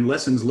and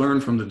lessons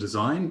learned from the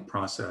design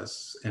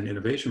process and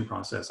innovation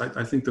process,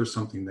 I think there's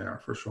something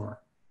there for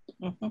sure.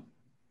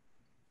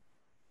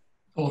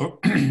 Hello,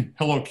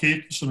 hello,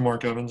 Keith. This is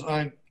Mark Evans.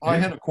 I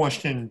had a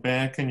question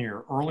back in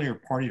your earlier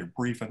part of your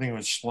brief. I think it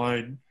was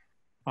slide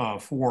 4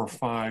 or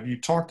 5.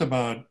 You talked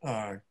about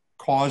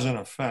cause and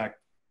effect,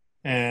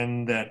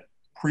 and that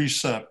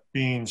precept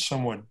being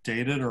somewhat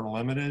dated or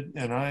limited.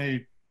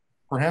 And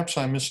perhaps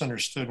I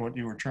misunderstood what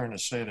you were trying to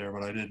say there,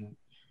 but I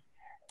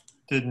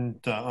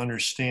didn't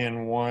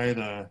understand why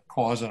the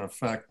cause and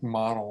effect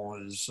model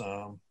is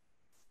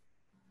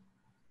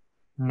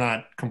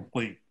not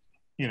complete.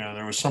 You know,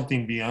 there was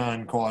something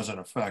beyond cause and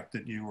effect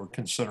that you were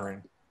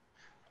considering.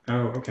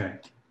 Oh, okay.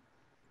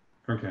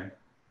 Okay.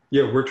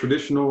 Yeah, we're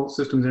traditional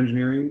systems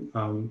engineering.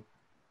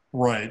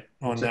 Right,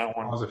 on that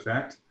one. Cause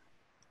effect.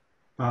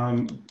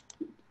 Do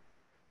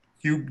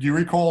you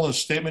recall a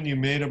statement you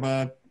made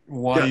about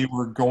why you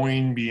were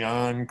going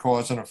beyond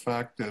cause and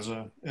effect as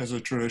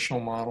a traditional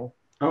model?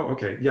 Oh,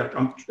 okay. Yeah,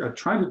 I'm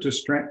trying to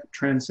just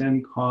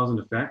transcend cause and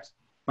effect.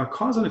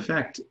 Cause and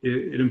effect,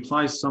 it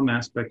implies some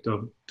aspect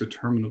of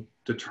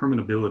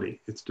determinability.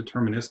 It's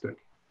deterministic.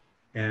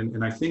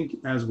 And I think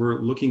as we're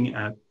looking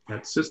at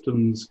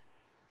systems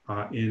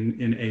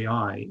in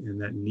AI and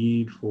that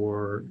need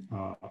for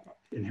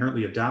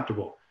inherently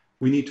adaptable,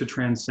 we need to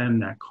transcend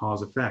that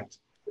cause effect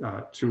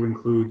to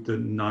include the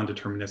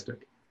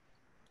non-deterministic.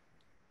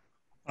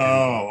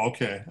 Oh,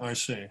 okay. I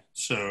see.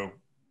 So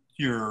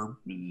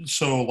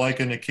so like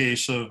in the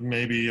case of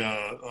maybe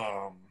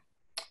a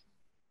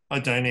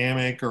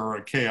dynamic or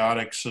a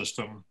chaotic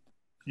system,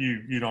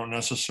 you don't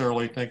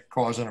necessarily think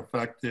cause and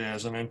effect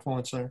has an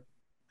influence there?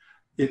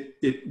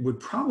 It would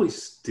probably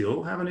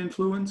still have an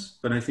influence,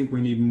 but I think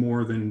we need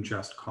more than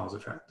just cause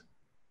effect.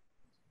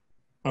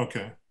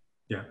 Okay.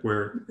 Yeah,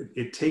 where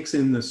it takes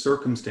in the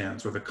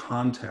circumstance or the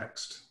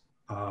context,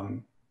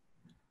 and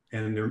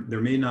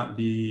there may not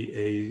be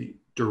a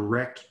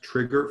direct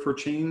trigger for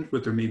change,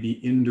 but there may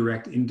be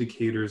indirect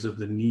indicators of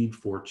the need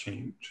for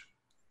change.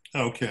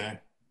 Okay.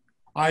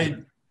 I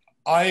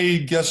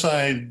guess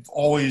I've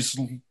always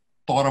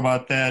thought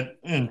about that,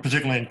 and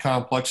particularly in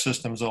complex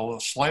systems, a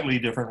slightly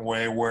different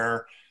way,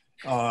 where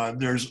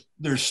there's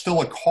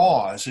still a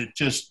cause. It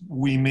just,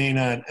 we may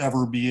not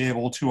ever be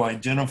able to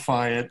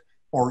identify it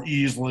or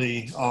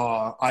easily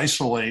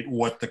isolate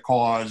what the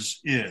cause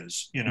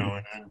is, you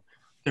know, and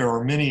there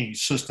are many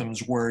systems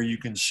where you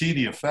can see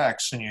the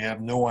effects and you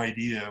have no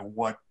idea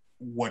what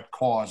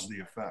caused the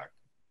effect.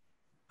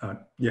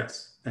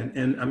 Yes,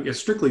 and I mean,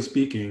 strictly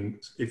speaking,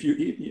 if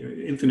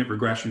infinite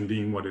regression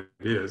being what it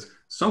is,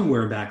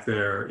 somewhere back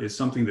there is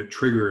something that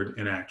triggered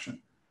an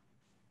action.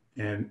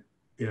 And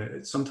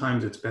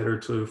sometimes it's better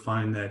to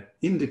find that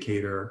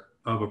indicator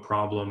of a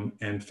problem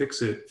and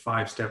fix it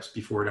 5 steps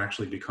before it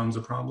actually becomes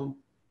a problem.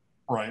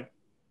 Right.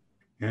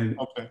 And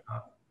okay.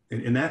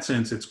 In that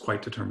sense, it's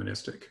quite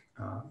deterministic.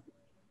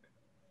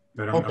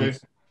 But Okay.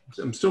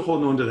 I'm still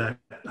holding on to that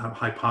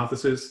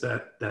hypothesis,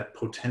 that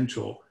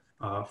potential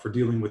for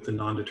dealing with the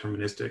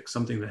non-deterministic,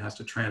 something that has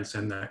to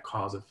transcend that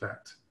cause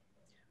effect.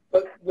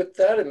 But with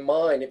that in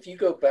mind, if you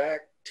go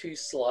back 2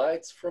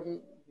 slides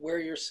from where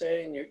you're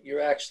saying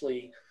you're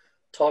actually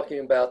talking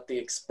about the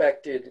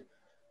expected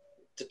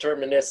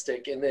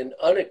deterministic and then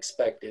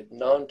unexpected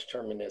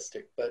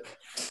non-deterministic, but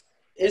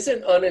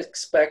isn't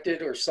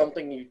unexpected or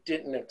something you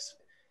didn't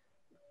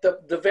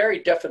the very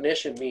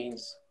definition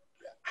means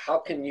how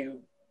can you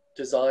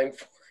design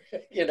for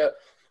it? You know,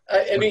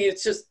 I mean,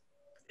 it's just,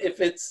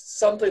 if it's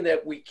something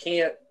that we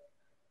can't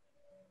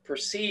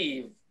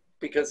perceive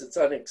because it's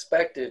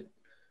unexpected,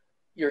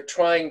 you're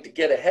trying to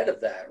get ahead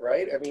of that,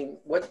 right? I mean,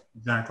 what?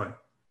 Exactly.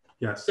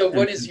 Yes. So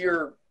what is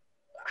your,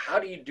 how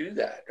do you do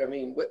that? I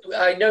mean,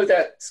 I know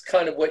that's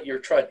kind of what you're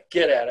trying to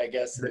get at, I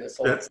guess, in this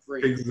whole That's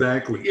brief.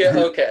 exactly. Yeah,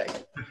 okay.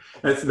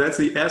 That's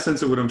the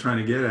essence of what I'm trying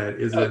to get at,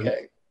 is that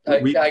okay.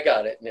 I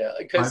got it now.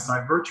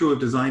 By virtue of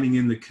designing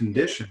in the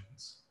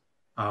conditions,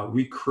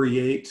 we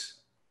create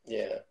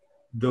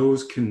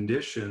those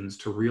conditions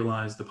to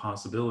realize the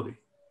possibility.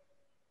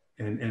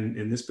 And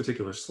in this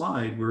particular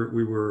slide,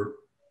 we were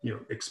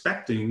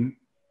expecting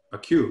a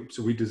cube,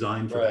 so we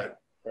designed for that.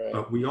 Right.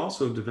 But we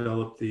also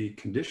developed the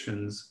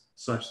conditions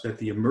such that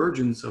the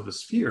emergence of a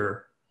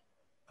sphere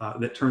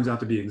that turns out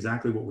to be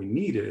exactly what we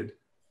needed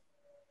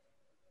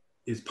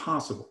is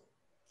possible.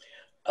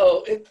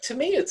 Oh, to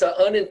me, it's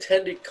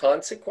unintended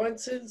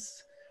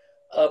consequences.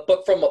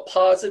 But from a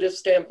positive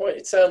standpoint,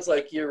 it sounds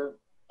like your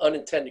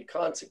unintended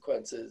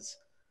consequences,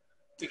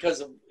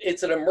 because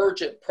it's an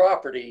emergent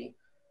property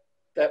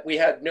that we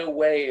had no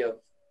way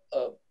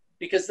of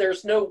because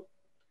there's no,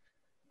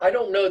 I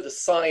don't know the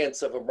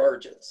science of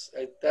emergence.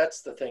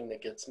 That's the thing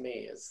that gets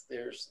me, is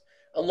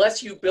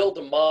unless you build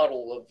a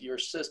model of your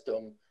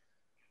system,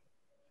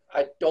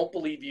 I don't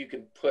believe you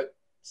can put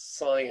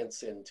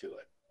science into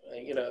it.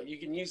 You know, you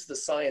can use the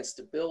science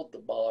to build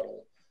the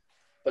model,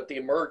 but the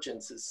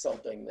emergence is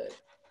something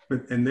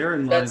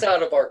that's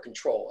out of our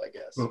control, I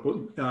guess.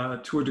 Well,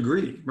 to a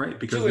degree, right?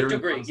 Because to a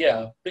degree,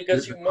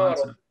 because you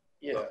model,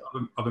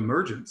 of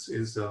emergence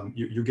is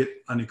you get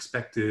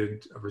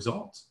unexpected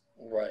results.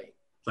 Right.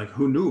 Like,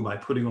 who knew by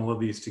putting all of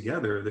these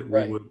together that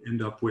we would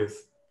end up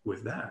with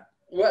that?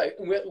 Right.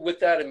 With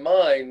that in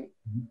mind,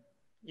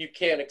 you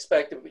can't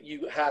expect it, but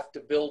you have to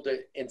build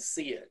it and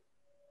see it.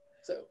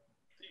 So.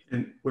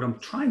 And what I'm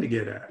trying to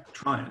get at,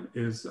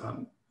 is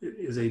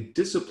a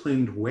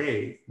disciplined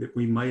way that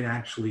we might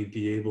actually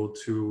be able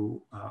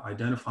to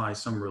identify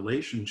some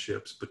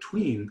relationships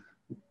between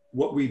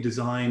what we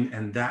design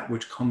and that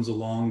which comes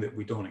along that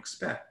we don't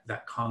expect,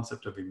 that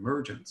concept of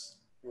emergence.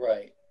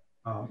 Right.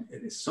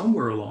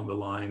 Somewhere along the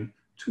line,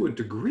 to a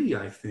degree,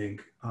 I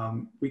think,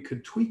 we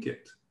could tweak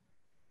it.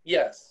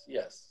 Yes.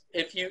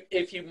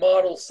 If you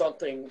model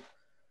something,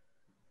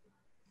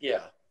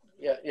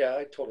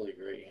 I totally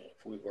agree.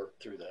 If we work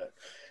through that,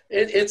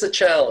 it's a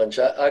challenge.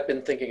 I've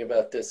been thinking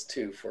about this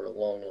too for a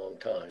long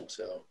time.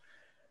 So.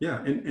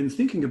 Yeah, and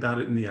thinking about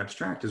it in the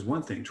abstract is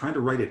one thing. Trying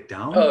to write it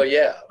down. Oh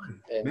yeah,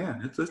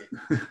 man, it's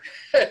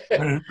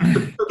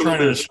trying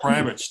to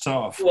describe it's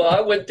tough. Well,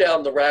 I went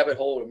down the rabbit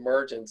hole of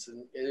emergence,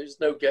 and there's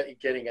no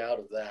getting out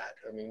of that.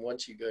 I mean,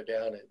 once you go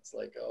down it, it's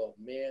like, oh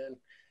man,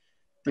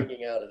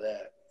 getting out of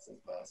that is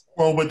impossible.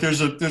 Well, but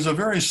there's a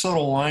very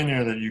subtle line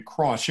there that you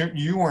cross.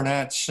 You are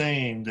not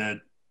saying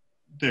that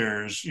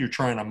you're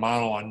trying to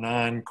model a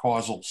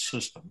non-causal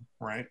system,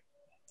 right?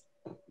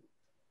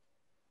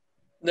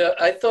 No,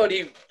 I thought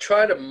you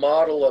try to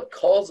model a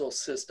causal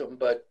system,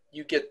 but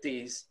you get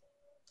these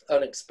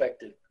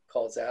unexpected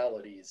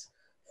causalities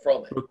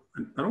from it.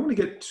 I don't want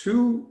to get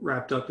too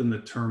wrapped up in the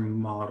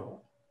term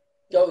model.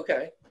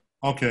 Okay.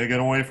 Okay, get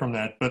away from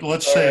that. But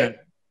let's say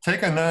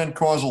take a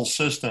non-causal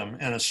system,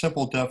 and a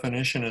simple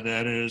definition of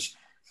that is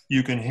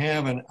you can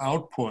have an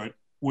output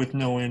with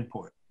no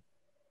input.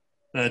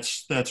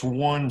 That's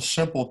one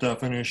simple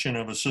definition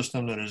of a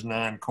system that is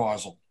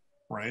non-causal,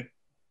 right?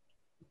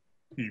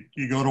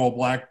 You go to a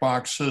black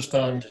box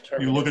system,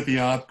 you look at the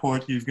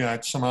output, you've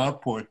got some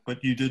output,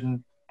 but you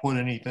didn't put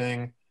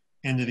anything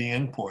into the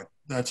input.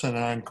 That's a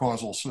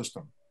non-causal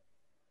system.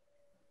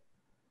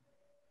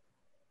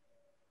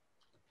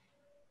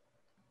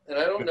 And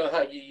I don't know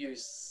how you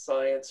use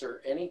science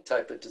or any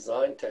type of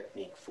design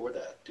technique for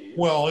that, do you?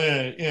 Well,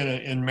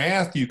 in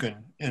math you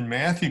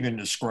can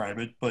describe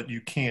it, but you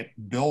can't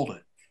build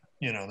it.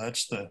 You know,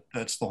 that's the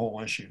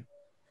whole issue.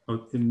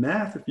 In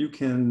math, if you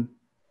can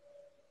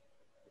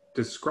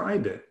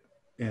describe it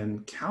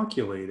and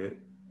calculate it,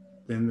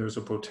 then there's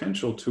a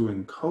potential to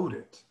encode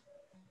it.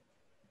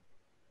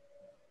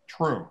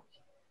 True.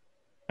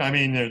 I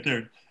mean,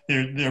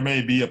 there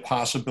may be a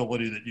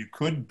possibility that you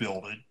could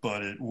build it,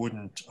 but it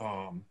wouldn't.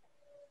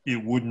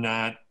 It would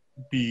not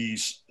be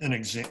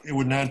it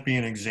would not be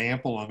an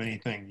example of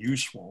anything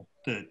useful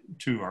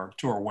to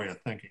our way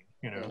of thinking.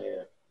 You know.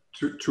 Yeah.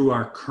 To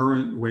our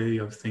current way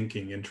of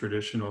thinking in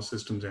traditional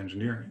systems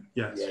engineering,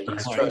 yes. Yeah, but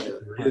he's I trying think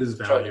to, there is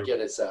trying to value. get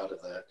us out of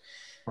that.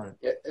 Right.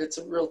 Yeah, it's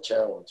a real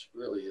challenge,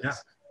 really is.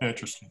 Yeah.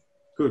 Interesting.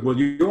 Good. Well,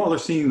 you all are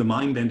seeing the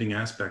mind-bending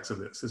aspects of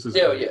this. This is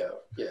Yeah, great.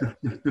 yeah.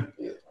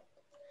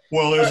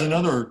 Well, there's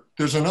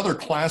another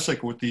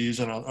classic with these,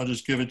 and I'll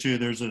just give it to you.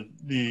 There's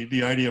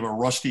the idea of a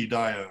rusty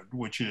diode,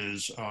 which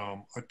is a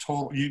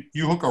total.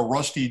 You hook a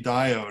rusty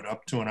diode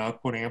up to an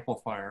output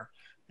amplifier,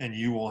 and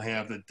you will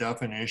have the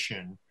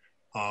definition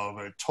of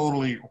a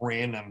totally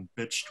random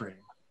bit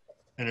stream.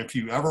 And if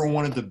you ever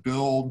wanted to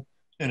build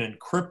an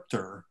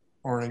encryptor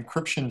or an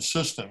encryption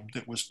system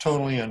that was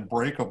totally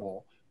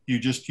unbreakable, you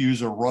just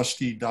use a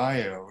rusty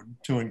diode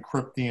to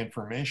encrypt the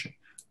information.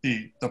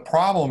 The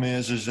problem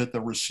is at the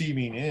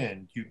receiving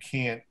end, you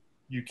can't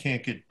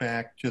get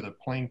back to the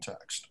plain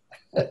text.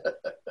 So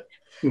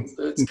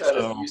it's kind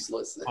of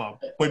useless.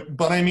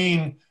 But I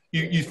mean,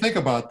 you think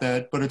about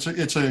that, but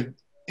it's a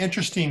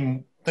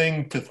interesting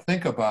thing to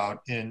think about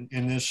in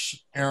this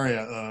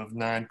area of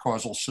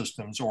non-causal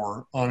systems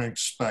or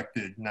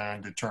unexpected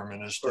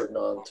non-deterministic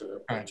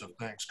kinds of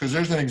things. Because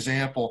there's an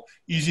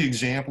easy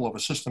example of a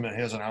system that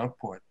has an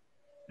output,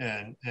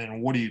 and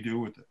what do you do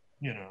with it?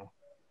 You know.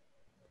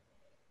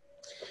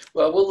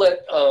 Well, we'll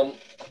let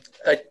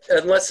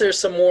unless there's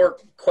some more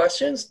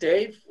questions.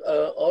 Dave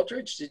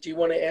Aldridge, did you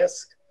want to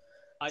ask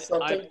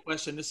something? I have a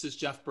question. This is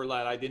Jeff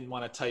Burlett. I didn't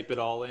want to type it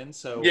all in,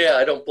 so yeah,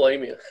 I don't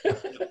blame you.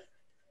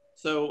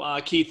 So,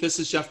 Keith, this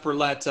is Jeff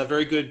Burlett.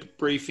 Very good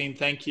briefing.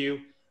 Thank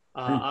you.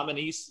 I'm an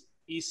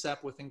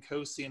ESEP with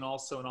NCOSI and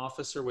also an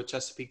officer with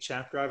Chesapeake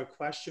Chapter. I have a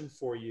question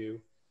for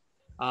you.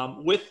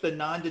 With the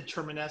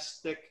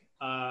non-deterministic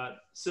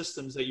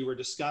systems that you were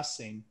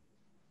discussing,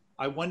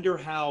 I wonder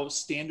how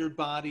standard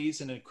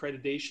bodies and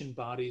accreditation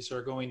bodies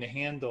are going to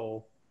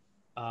handle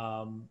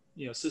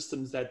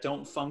systems that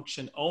don't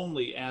function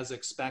only as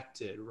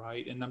expected,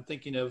 right? And I'm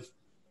thinking of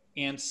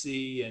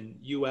ANSI and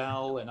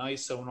UL and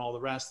ISO and all the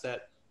rest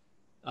that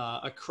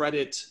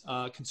accredit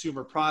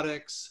consumer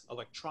products,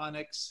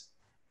 electronics,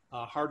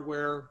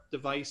 hardware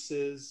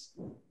devices,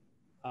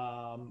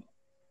 the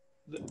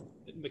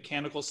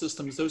mechanical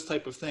systems, those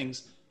type of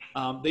things.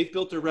 They've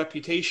built their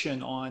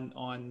reputation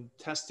on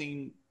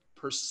testing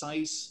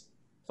precise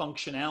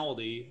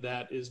functionality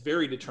that is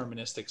very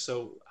deterministic.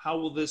 So how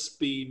will this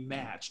be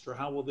matched, or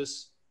how will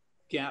this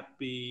gap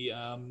be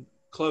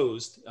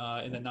closed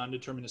in a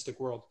non-deterministic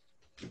world?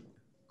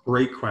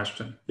 Great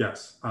question.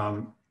 Yes.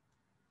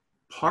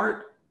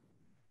 Part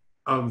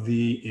of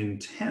the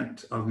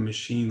intent of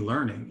machine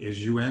learning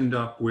is you end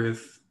up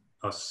with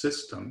a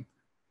system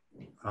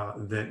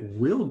that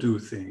will do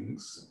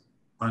things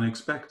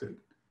unexpected.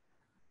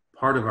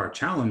 Part of our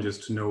challenge is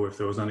to know if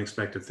those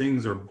unexpected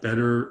things are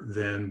better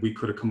than we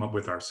could have come up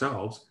with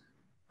ourselves,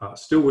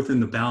 still within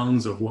the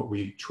bounds of what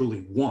we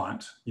truly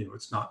want. You know,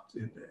 it's not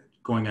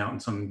going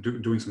out and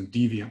doing some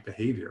deviant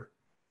behavior.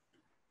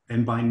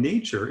 And by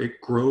nature, it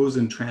grows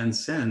and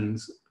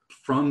transcends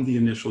from the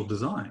initial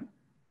design.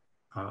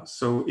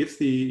 So if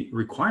the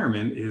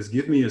requirement is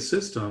give me a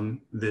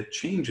system that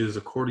changes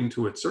according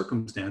to its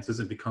circumstances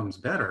and becomes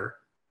better,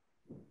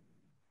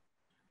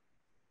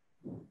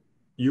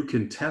 you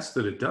can test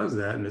that it does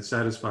that and it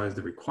satisfies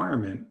the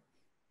requirement.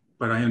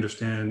 But I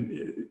understand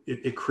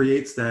it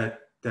creates that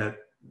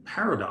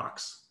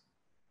paradox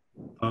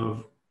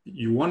of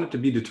you want it to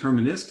be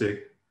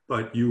deterministic,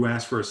 but you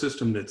ask for a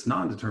system that's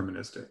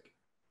non-deterministic.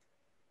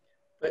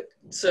 But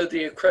so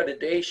the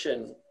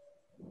accreditation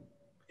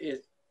is,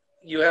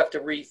 you have to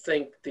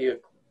rethink the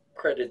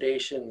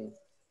accreditation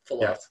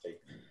philosophy.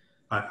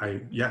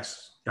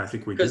 Yes, I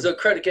think we do. Because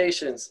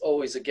accreditation is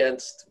always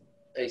against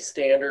a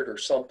standard or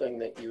something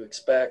that you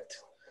expect.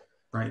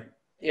 Right.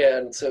 Yeah,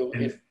 and so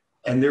if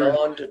and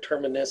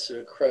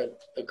non-deterministic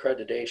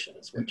accreditation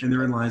is what and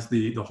therein lies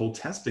the whole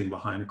testing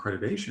behind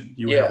accreditation.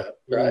 You have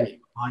a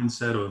defined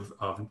set of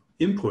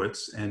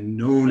inputs and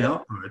known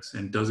outputs,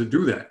 and does it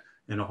do that?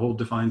 And a whole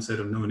defined set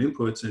of known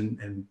inputs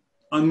and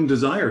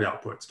undesired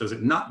outputs. Does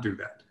it not do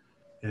that?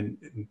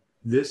 And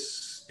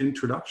this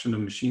introduction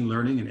of machine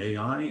learning and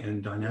AI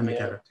and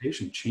dynamic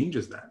adaptation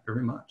changes that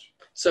very much.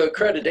 So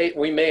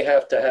we may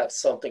have to have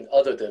something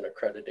other than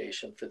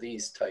accreditation for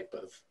these type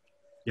of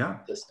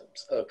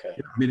systems. Okay.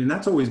 Yeah, I mean, and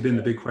that's always been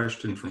the big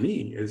question for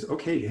me is,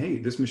 okay, hey,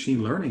 this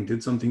machine learning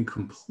did something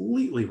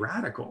completely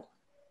radical.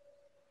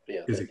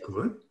 Yeah. Is it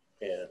good?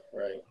 Yeah,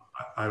 right.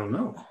 I don't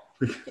know.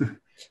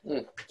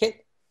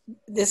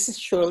 This is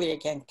Shirley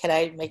again. Can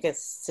I make a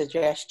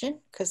suggestion?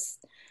 Because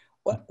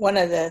one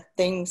of the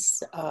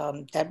things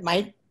that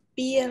might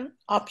be an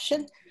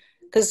option,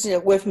 because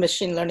with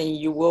machine learning,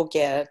 you will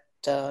get,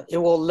 it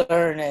will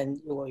learn and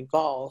it will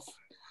evolve.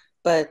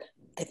 But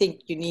I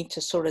think you need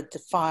to sort of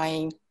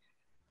define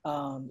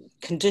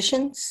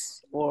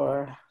conditions,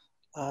 or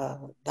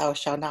thou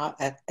shalt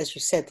not, as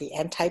you said, the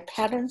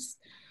anti-patterns.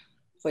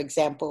 For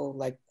example,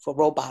 like for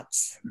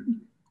robots,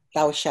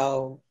 thou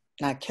shalt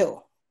not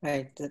kill,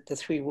 right? The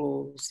three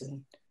rules,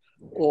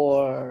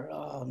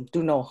 or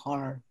do no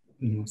harm.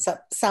 Mm-hmm.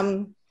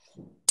 Some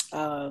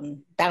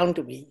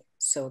boundary,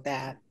 so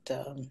that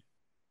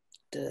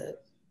the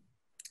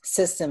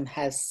system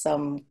has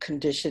some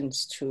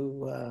conditions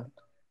to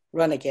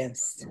run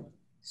against,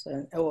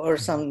 so, or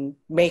some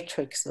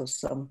matrix of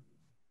some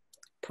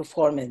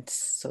performance,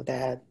 so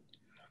that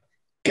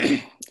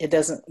it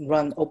doesn't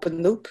run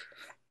open loop.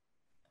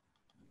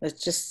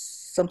 It's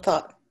just some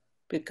thought,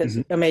 because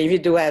I mean, if you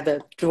do have a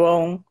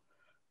drone,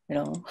 you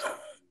know,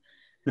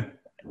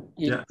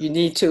 you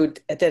need to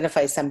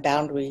identify some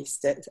boundaries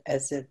that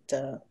as it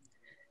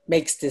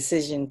makes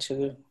decision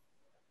to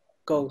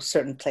go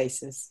certain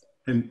places.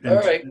 All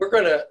right, we're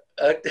gonna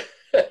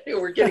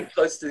we're getting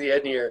close to the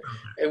end here,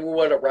 and we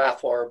want to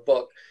wrap our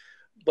book.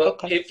 But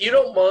if you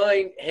don't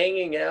mind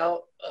hanging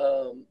out,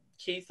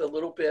 Keith, a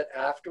little bit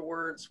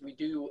afterwards, we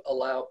do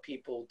allow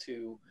people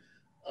to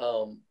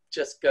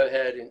just go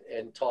ahead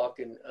and talk,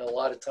 and a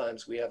lot of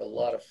times we have a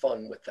lot of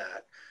fun with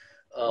that.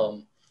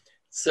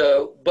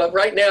 So, but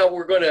right now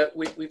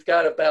we've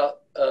got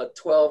about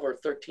 12 or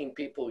 13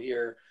 people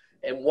here,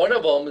 and one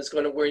of them is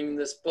going to bring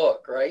this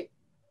book, right?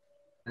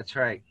 That's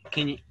right.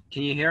 Can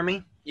you hear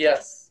me?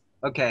 Yes.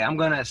 Okay, I'm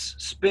going to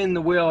spin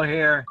the wheel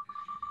here.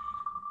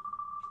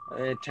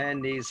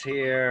 Attendees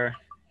here,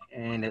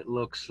 and it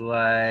looks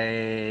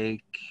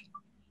like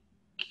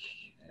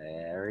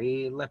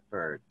Carrie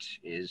Lippert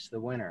is the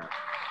winner.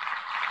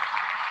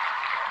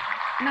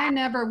 And I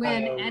never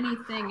win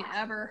anything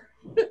ever.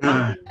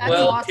 Well,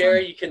 awesome.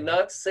 Carrie, you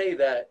cannot say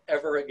that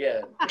ever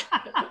again.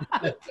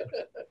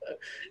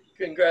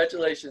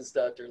 Congratulations,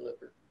 Dr.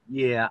 Lippert.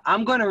 Yeah,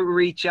 I'm going to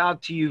reach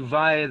out to you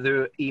via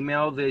the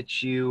email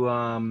that you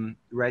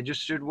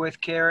registered with,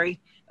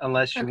 Carrie,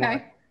 unless you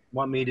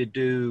want me to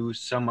do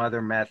some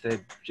other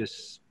method.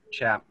 Just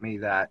chat me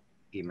that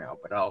email,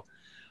 but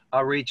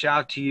I'll reach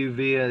out to you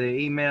via the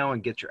email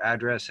and get your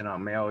address, and I'll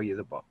mail you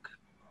the book.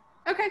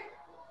 Okay,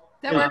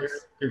 that works.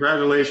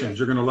 Congratulations,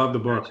 you're going to love the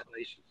book.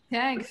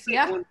 Thanks.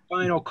 Yeah. One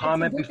final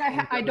comment.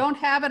 I don't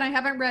have it. I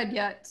haven't read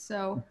yet,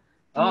 so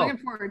I'm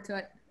looking forward to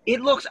it.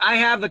 I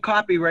have the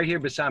copy right here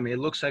beside me. It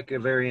looks like a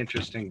very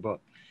interesting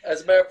book.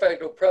 As a matter of fact,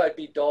 it'll probably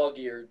be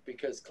dog-eared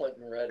because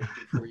Clinton read it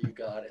before you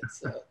got it.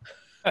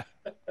 So.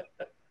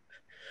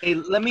 Hey,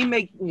 let me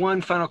make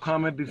one final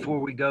comment before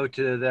we go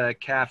to the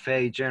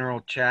cafe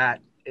general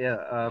chat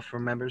for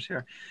members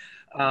here.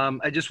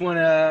 I just want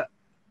to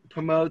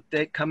promote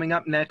that coming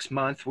up next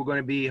month, we're going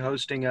to be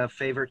hosting a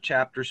favorite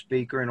chapter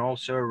speaker and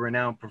also a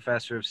renowned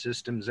professor of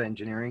systems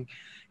engineering.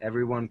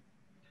 Everyone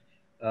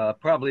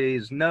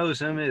probably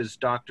knows him as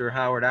Dr.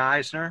 Howard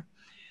Eisner.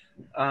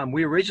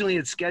 We originally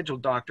had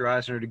scheduled Dr.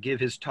 Eisner to give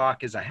his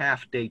talk as a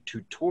half-day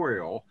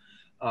tutorial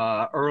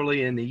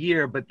early in the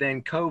year, but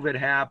then COVID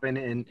happened,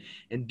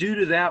 and due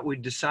to that, we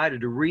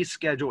decided to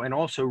reschedule and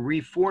also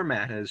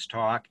reformat his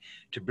talk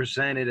to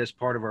present it as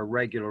part of our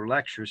regular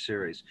lecture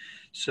series.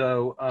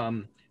 So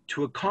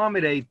to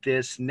accommodate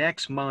this,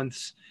 next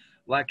month's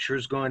lecture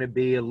is going to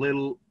be a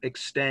little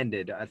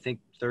extended, I think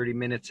 30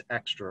 minutes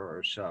extra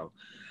or so.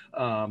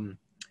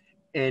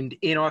 And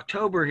in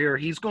October here,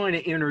 he's going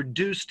to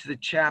introduce to the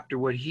chapter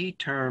what he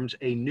terms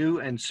a new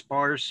and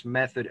sparse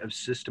method of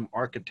system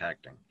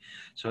architecting.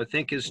 So I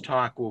think his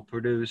talk will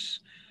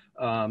produce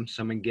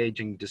some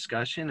engaging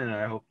discussion, and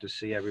I hope to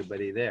see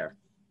everybody there.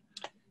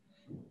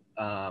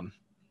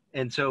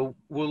 And so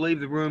we'll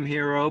leave the room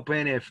here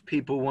open if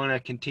people want to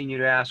continue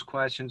to ask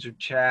questions or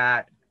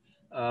chat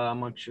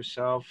amongst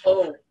yourself.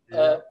 Oh,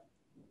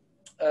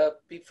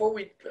 before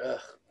we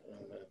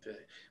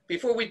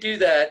do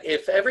that,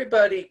 if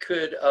everybody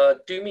could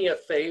do me a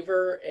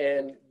favor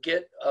and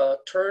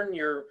turn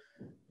your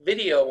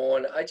video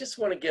on, I just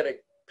want to get a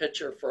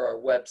picture for our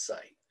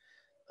website.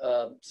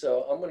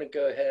 So I'm going to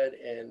go ahead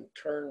and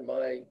turn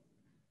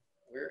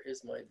where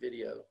is my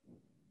video?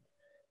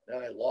 Now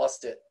I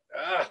lost it.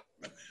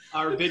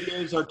 Our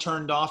videos are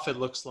turned off, it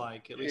looks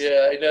like. At least.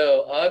 Yeah, I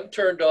know. I'm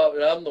turned off,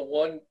 and I'm the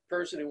one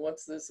person who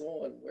wants this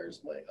on.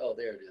 Where's oh,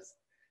 there it is.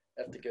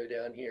 I have to go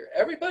down here.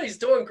 Everybody's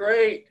doing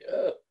great.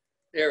 Oh,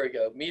 there we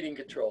go. Meeting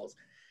controls.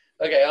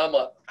 Okay, I'm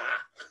up.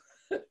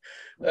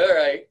 All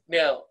right.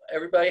 Now,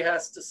 everybody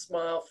has to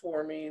smile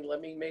for me.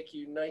 Let me make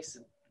you nice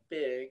and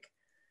big.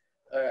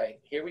 All right,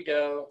 here we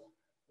go.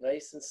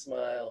 Nice and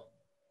smile.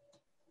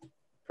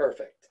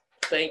 Perfect.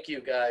 Thank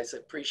you, guys. I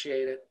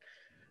appreciate it.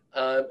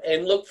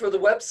 And look for the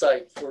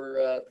website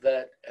for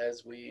that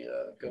as we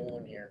go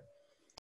on here.